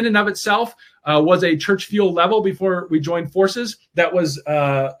in and of itself was a Church Fuel level before we joined forces. That was,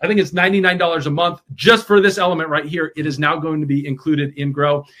 I think it's $99 a month just for this element right here. It is now going to be included in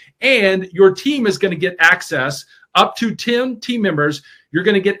Grow. And your team is going to get access up to 10 team members. You're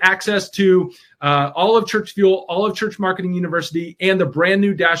going to get access to all of Church Fuel, all of Church Marketing University, and the brand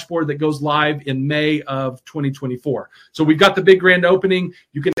new dashboard that goes live in May of 2024. So we've got the big grand opening.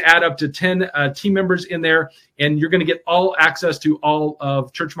 You can add up to 10 team members in there, and you're going to get all access to all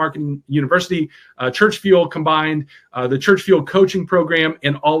of Church Marketing University, Church Fuel combined, the Church Fuel coaching program,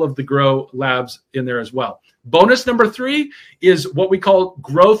 and all of the Grow labs in there as well. Bonus number 3 is what we call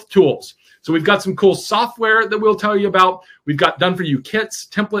growth tools. So we've got some cool software that we'll tell you about. We've got done for you kits,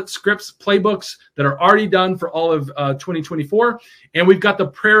 templates, scripts, playbooks that are already done for all of 2024. And we've got the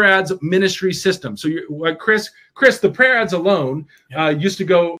Prayer Ads ministry system. So Chris, the Prayer Ads alone used to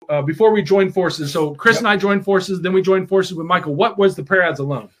go before we joined forces. So Chris and I joined forces, then we joined forces with Michael. What was the Prayer Ads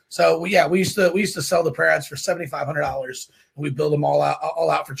alone? So yeah, we used to sell the Prayer Ads for $7,500. We build them all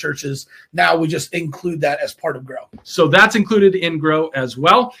out for churches. Now we just include that as part of Grow. So that's included in Grow as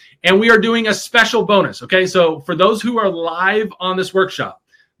well. And we are doing a special bonus. Okay, so for those who are live on this workshop,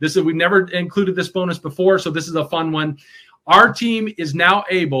 we've never included this bonus before, so this is a fun one. Our team is now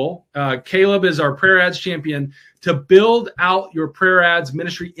able, Caleb is our Prayer Ads champion, to build out your Prayer Ads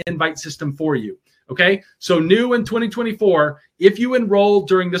ministry invite system for you. Okay, so new in 2024, if you enroll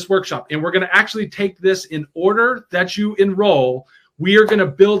during this workshop, and we're going to actually take this in order that you enroll, we are going to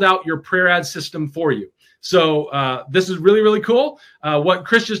build out your Prayer Ads system for you. So this is really, really cool. What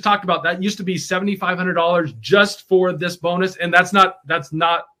Chris just talked about, that used to be $7,500 just for this bonus. And that's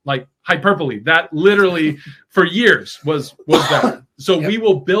not like hyperbole. That literally for years was that. So we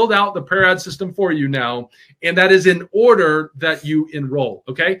will build out the Prayer Ad system for you now. And that is in order that you enroll.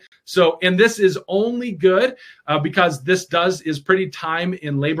 Okay. So, and this is only good because this is pretty time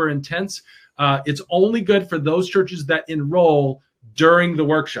and labor intense. It's only good for those churches that enroll during the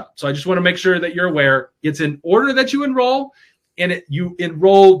workshop. So I just want to make sure that you're aware it's in order that you enroll, and you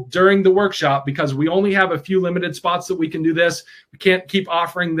enroll during the workshop because we only have a few limited spots that we can do this. We can't keep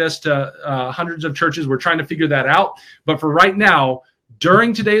offering this to hundreds of churches. We're trying to figure that out. But for right now,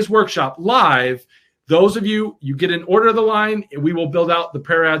 during today's workshop live, those of you get in order of the line, and we will build out the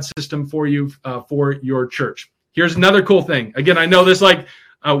Prayer Ad system for you for your church. Here's another cool thing. Again, I know this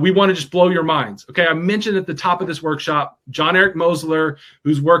we want to just blow your minds. Okay, I mentioned at the top of this workshop, John Eric Mosler,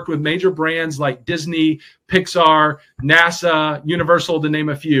 who's worked with major brands like Disney, Pixar, NASA, Universal, to name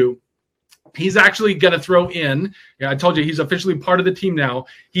a few. He's actually going to throw in, I told you he's officially part of the team now.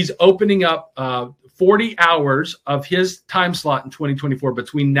 He's opening up 40 hours of his time slot in 2024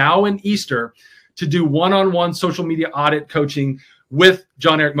 between now and Easter to do one-on-one social media audit coaching with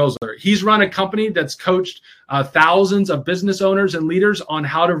John Eric Mosler. He's run a company that's coached thousands of business owners and leaders on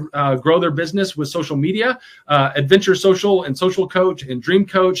how to grow their business with social media, Adventure Social and Social Coach and Dream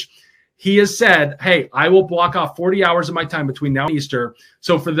Coach. He has said, hey, I will block off 40 hours of my time between now and Easter.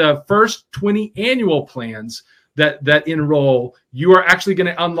 So for the first 20 annual plans that enroll, you are actually going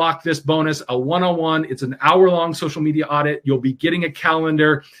to unlock this bonus, a one-on-one. It's an hour-long social media audit. You'll be getting a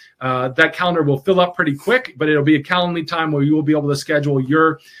calendar. That calendar will fill up pretty quick, but it'll be a Calendly time where you will be able to schedule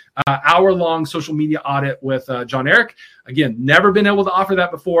your hour-long social media audit with John Eric. Again, never been able to offer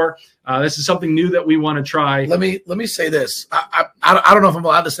that before. This is something new that we want to try. Let me say this. I don't know if I'm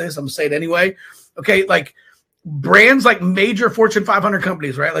allowed to say this. I'm going to say it anyway. Okay, like brands like major Fortune 500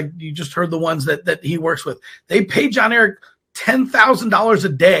 companies, right? Like you just heard the ones that he works with. They pay John Eric $10,000 a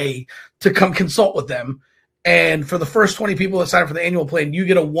day to come consult with them. And for the first 20 people that sign up for the annual plan, you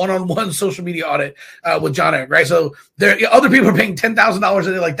get a one-on-one social media audit with John Eric, right? So other people are paying $10,000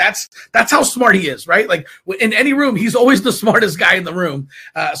 a day. Like that's how smart he is, right? Like in any room, he's always the smartest guy in the room.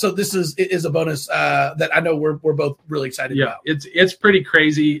 So this is a bonus that I know we're both really excited about. It's pretty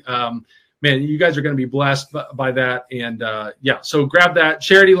crazy. Man, you guys are going to be blessed by that. And so grab that.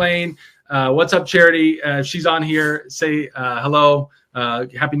 Charity Lane, what's up, Charity? If she's on here, say hello.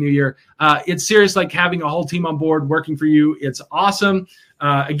 Happy New Year. It's serious, like having a whole team on board working for you. It's awesome.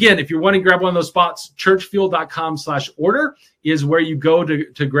 Again, if you're wanting to grab one of those spots, churchfuel.com/order is where you go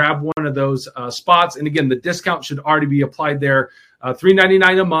to grab one of those spots. And again, the discount should already be applied there.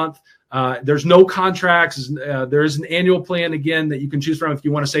 $3.99 a month. There's no contracts. There is an annual plan, again, that you can choose from if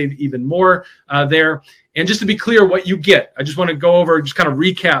you want to save even more there. And just to be clear what you get, I just want to go over, just kind of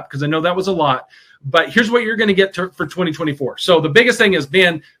recap, because I know that was a lot. But here's what you're going to get for 2024. So the biggest thing is,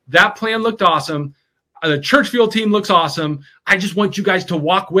 man, that plan looked awesome. The Church Fuel team looks awesome. I just want you guys to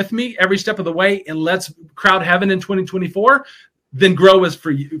walk with me every step of the way, and let's crowd heaven in 2024. Then grow is for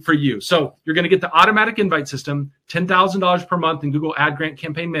you. So you're going to get the automatic invite system, $10,000 per month in Google Ad Grant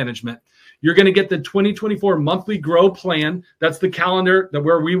Campaign Management. You're going to get the 2024 monthly grow plan. That's the calendar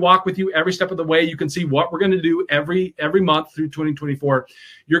where we walk with you every step of the way. You can see what we're going to do every month through 2024.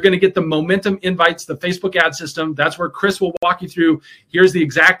 You're going to get the momentum invites, the Facebook ad system. That's where Chris will walk you through. Here's the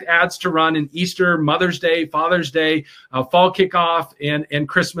exact ads to run in Easter, Mother's Day, Father's Day, fall kickoff, and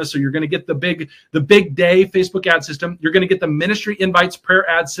Christmas. So you're going to get the big day Facebook ad system. You're going to get the ministry invites prayer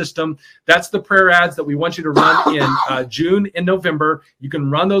ad system. That's the prayer ads that we want you to run in June and November. You can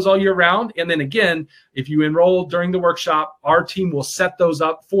run those all year round. And then again, if you enroll during the workshop, our team will set those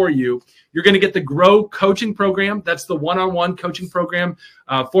up for you. You're going to get the Grow coaching program. That's the one-on-one coaching program,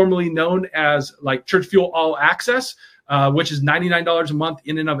 formerly known as like Church Fuel All Access, which is $99 a month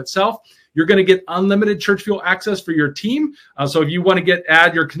in and of itself. You're going to get unlimited Church Fuel access for your team. So if you want to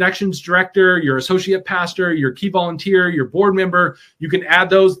add your connections director, your associate pastor, your key volunteer, your board member, you can add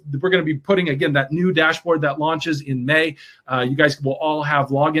those. We're going to be putting, again, that new dashboard that launches in May. You guys will all have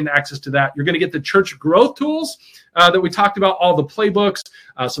login access to that. You're going to get the church growth tools that we talked about, all the playbooks,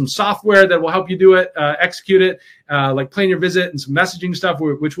 some software that will help you do it, execute it, like plan your visit and some messaging stuff,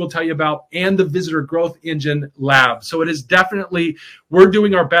 which we'll tell you about, and the Visitor Growth Engine Lab. So it is definitely, we're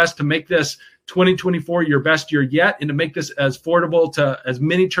doing our best to make this 2024 your best year yet, and to make this as affordable to as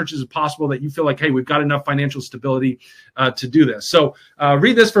many churches as possible that you feel like, hey, we've got enough financial stability to do this. So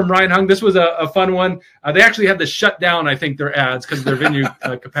read this from Ryan Hung. This was a fun one. They actually had to shut down, I think, their ads because of their venue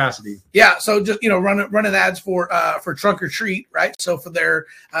capacity. Yeah, so just running ads for Trunk or Treat, right? So for their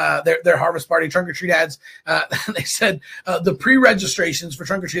harvest party Trunk or Treat ads, they said the pre-registrations for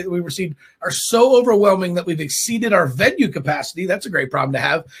Trunk or Treat that we received are so overwhelming that we've exceeded our venue capacity. That's a great problem to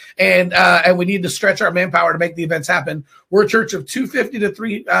have, and we need to stretch our manpower to make the events happen. We're a church of 250 to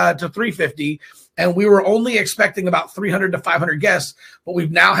 350. And we were only expecting about 300 to 500 guests, but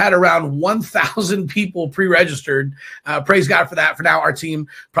we've now had around 1,000 people pre-registered. Praise God for that. For now, our team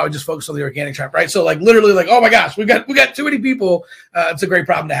probably just focused on the organic trap, right? So literally oh my gosh, we got too many people. It's a great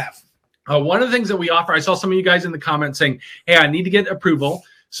problem to have. One of the things that we offer, I saw some of you guys in the comments saying, hey, I need to get approval.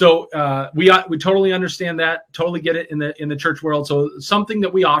 So we totally understand that, totally get it in the church world. So something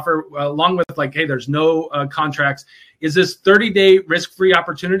that we offer, along with hey, there's no contracts, is this 30-day risk-free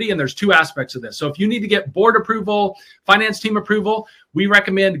opportunity. And there's two aspects of this. So if you need to get board approval, finance team approval, we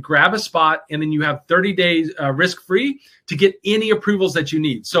recommend grab a spot, and then you have 30 days risk-free to get any approvals that you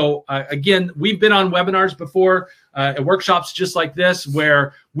need. So again, we've been on webinars before, at workshops just like this,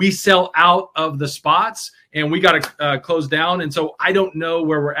 where we sell out of the spots and we got to close down. And so I don't know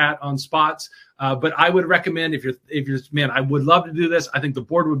where we're at on spots. But I would recommend if you're, man, I would love to do this. I think the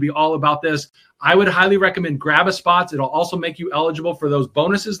board would be all about this. I would highly recommend grab a spots. It'll also make you eligible for those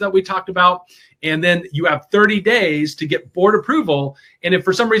bonuses that we talked about. And then you have 30 days to get board approval. And if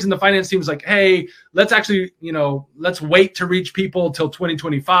for some reason the finance team is like, hey, let's actually, let's wait to reach people till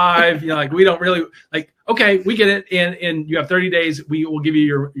 2025. Like we don't really like, okay, we get it. And you have 30 days. We will give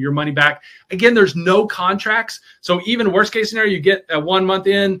you your money back. Again, there's no contracts. So even worst case scenario, you get 1 month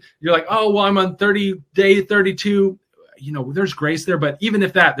in, you're like, oh, well, I'm on 30 day 32. There's grace there, but even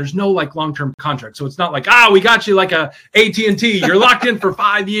if there's no like long-term contract. So it's not like, we got you like a AT&T, you're locked in for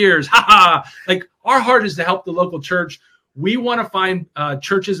 5 years. Like our heart is to help the local church. We want to find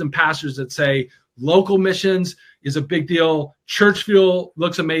churches and pastors that say local missions is a big deal. Church fuel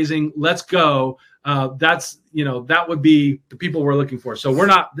looks amazing. Let's go. That would be the people we're looking for. So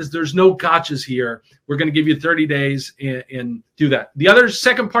there's no gotchas here. We're going to give you 30 days and do that. The other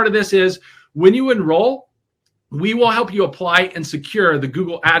second part of this is when you enroll, we will help you apply and secure the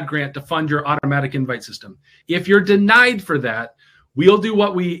Google Ad Grant to fund your automatic invite system. If you're denied for that, we'll do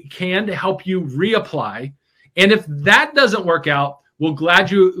what we can to help you reapply. And if that doesn't work out, we'll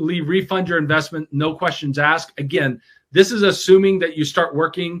gladly refund your investment, no questions asked. Again, this is assuming that you start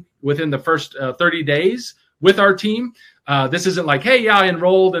working within the first 30 days with our team. This isn't like, hey, I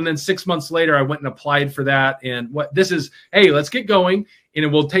enrolled, and then 6 months later I went and applied for that. And what this is, hey, let's get going, and it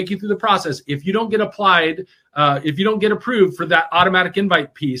will take you through the process. If you don't get applied, if you don't get approved for that automatic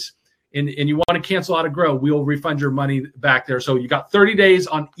invite piece, and you want to cancel out of Grow, we'll refund your money back there. So you got 30 days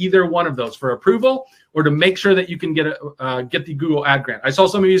on either one of those for approval or to make sure that you can get the Google Ad Grant. I saw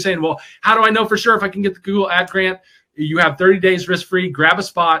some of you saying, well, how do I know for sure if I can get the Google Ad Grant? You have 30 days risk-free. Grab a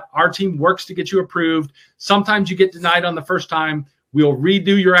spot. Our team works to get you approved. Sometimes you get denied on the first time. We'll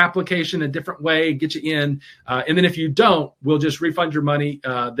redo your application a different way, get you in. And then if you don't, we'll just refund your money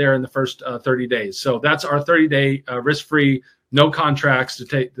there in the first 30 days. So that's our 30-day risk-free, no contracts to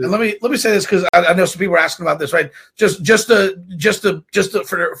take. And let me say this because I know some people are asking about this, right? Just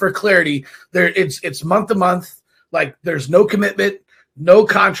for clarity, it's month to month. Like there's no commitment, no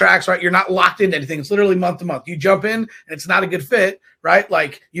contracts, right? You're not locked into anything. It's literally month to month. You jump in and it's not a good fit, right?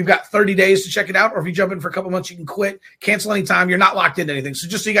 Like you've got 30 days to check it out, or if you jump in for a couple months, you can quit, cancel anytime. You're not locked into anything. So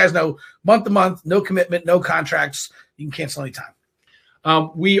just so you guys know, month to month, no commitment, no contracts. You can cancel anytime.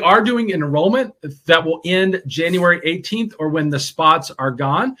 We are doing an enrollment that will end January 18th or when the spots are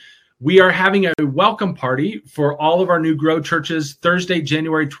gone. We are having a welcome party for all of our new Grow churches Thursday,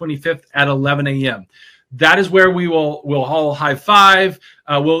 January 25th at 11 a.m. That is where we'll all high five.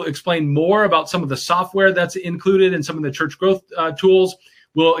 We'll explain more about some of the software that's included in some of the church growth tools.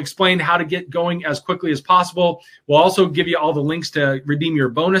 We'll explain how to get going as quickly as possible. We'll also give you all the links to redeem your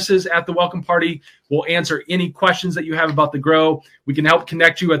bonuses at the welcome party. We'll answer any questions that you have about the Grow. We can help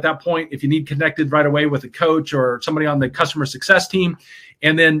connect you at that point if you need connected right away with a coach or somebody on the customer success team.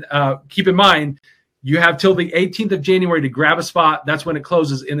 And then keep in mind, you have till the 18th of January to grab a spot. That's when it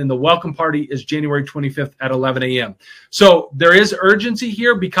closes. And then the welcome party is January 25th at 11 a.m. So there is urgency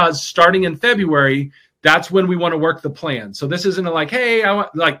here because starting in February, that's when we want to work the plan. So this isn't like, hey,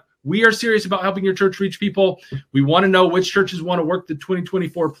 we are serious about helping your church reach people. We want to know which churches want to work the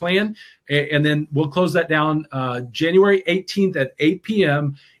 2024 plan. And then we'll close that down January 18th at 8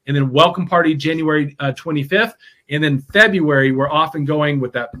 p.m. And then welcome party January 25th. And then February, we're off and going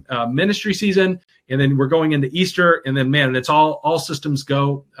with that ministry season. And then we're going into Easter. And then, man, it's all systems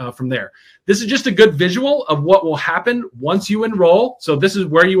go from there. This is just a good visual of what will happen once you enroll. So this is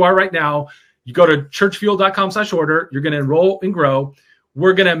where you are right now. You go to churchfuel.com/order. You're going to enroll and grow.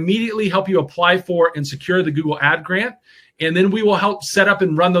 We're going to immediately help you apply for and secure the Google Ad Grant. And then we will help set up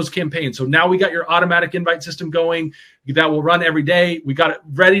and run those campaigns. So now we got your automatic invite system going that will run every day. We got it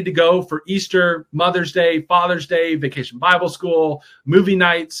ready to go for Easter, Mother's Day, Father's Day, Vacation Bible School, movie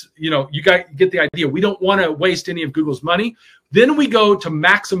nights. You get the idea. We don't want to waste any of Google's money. Then we go to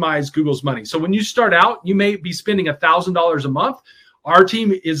maximize Google's money. So when you start out, you may be spending $1,000 a month. Our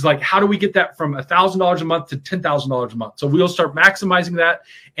team is like, how do we get that from $1,000 a month to $10,000 a month? So we'll start maximizing that.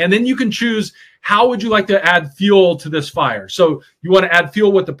 And then you can choose, how would you like to add fuel to this fire? So you want to add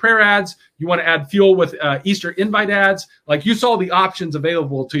fuel with the prayer ads. You want to add fuel with Easter invite ads. Like you saw the options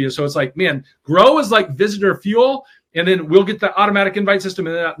available to you. So it's like, man, Grow is like visitor fuel. And then we'll get the automatic invite system.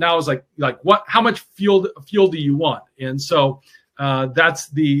 And then now is like what, how much fuel do you want? And so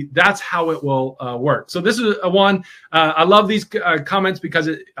that's how it will work. So this is a one. I love these comments because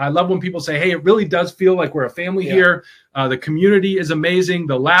I love when people say, hey, it really does feel like we're a family here. The community is amazing.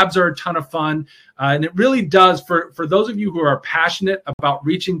 The labs are a ton of fun. And it really does, for those of you who are passionate about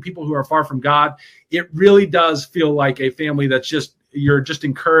reaching people who are far from God, it really does feel like a family that's just you're just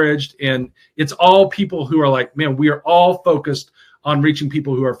encouraged. And it's all people who are like, man, we are all focused on reaching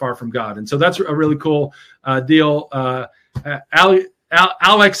people who are far from God. And so that's a really cool deal.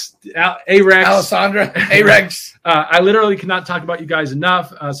 Alex, Arex, Alessandra, Arex. I literally cannot talk about you guys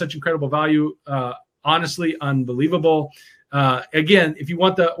enough. Such incredible value. Honestly, unbelievable. Again, if you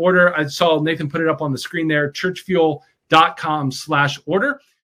want the order, I saw Nathan put it up on the screen there, churchfuel.com/order.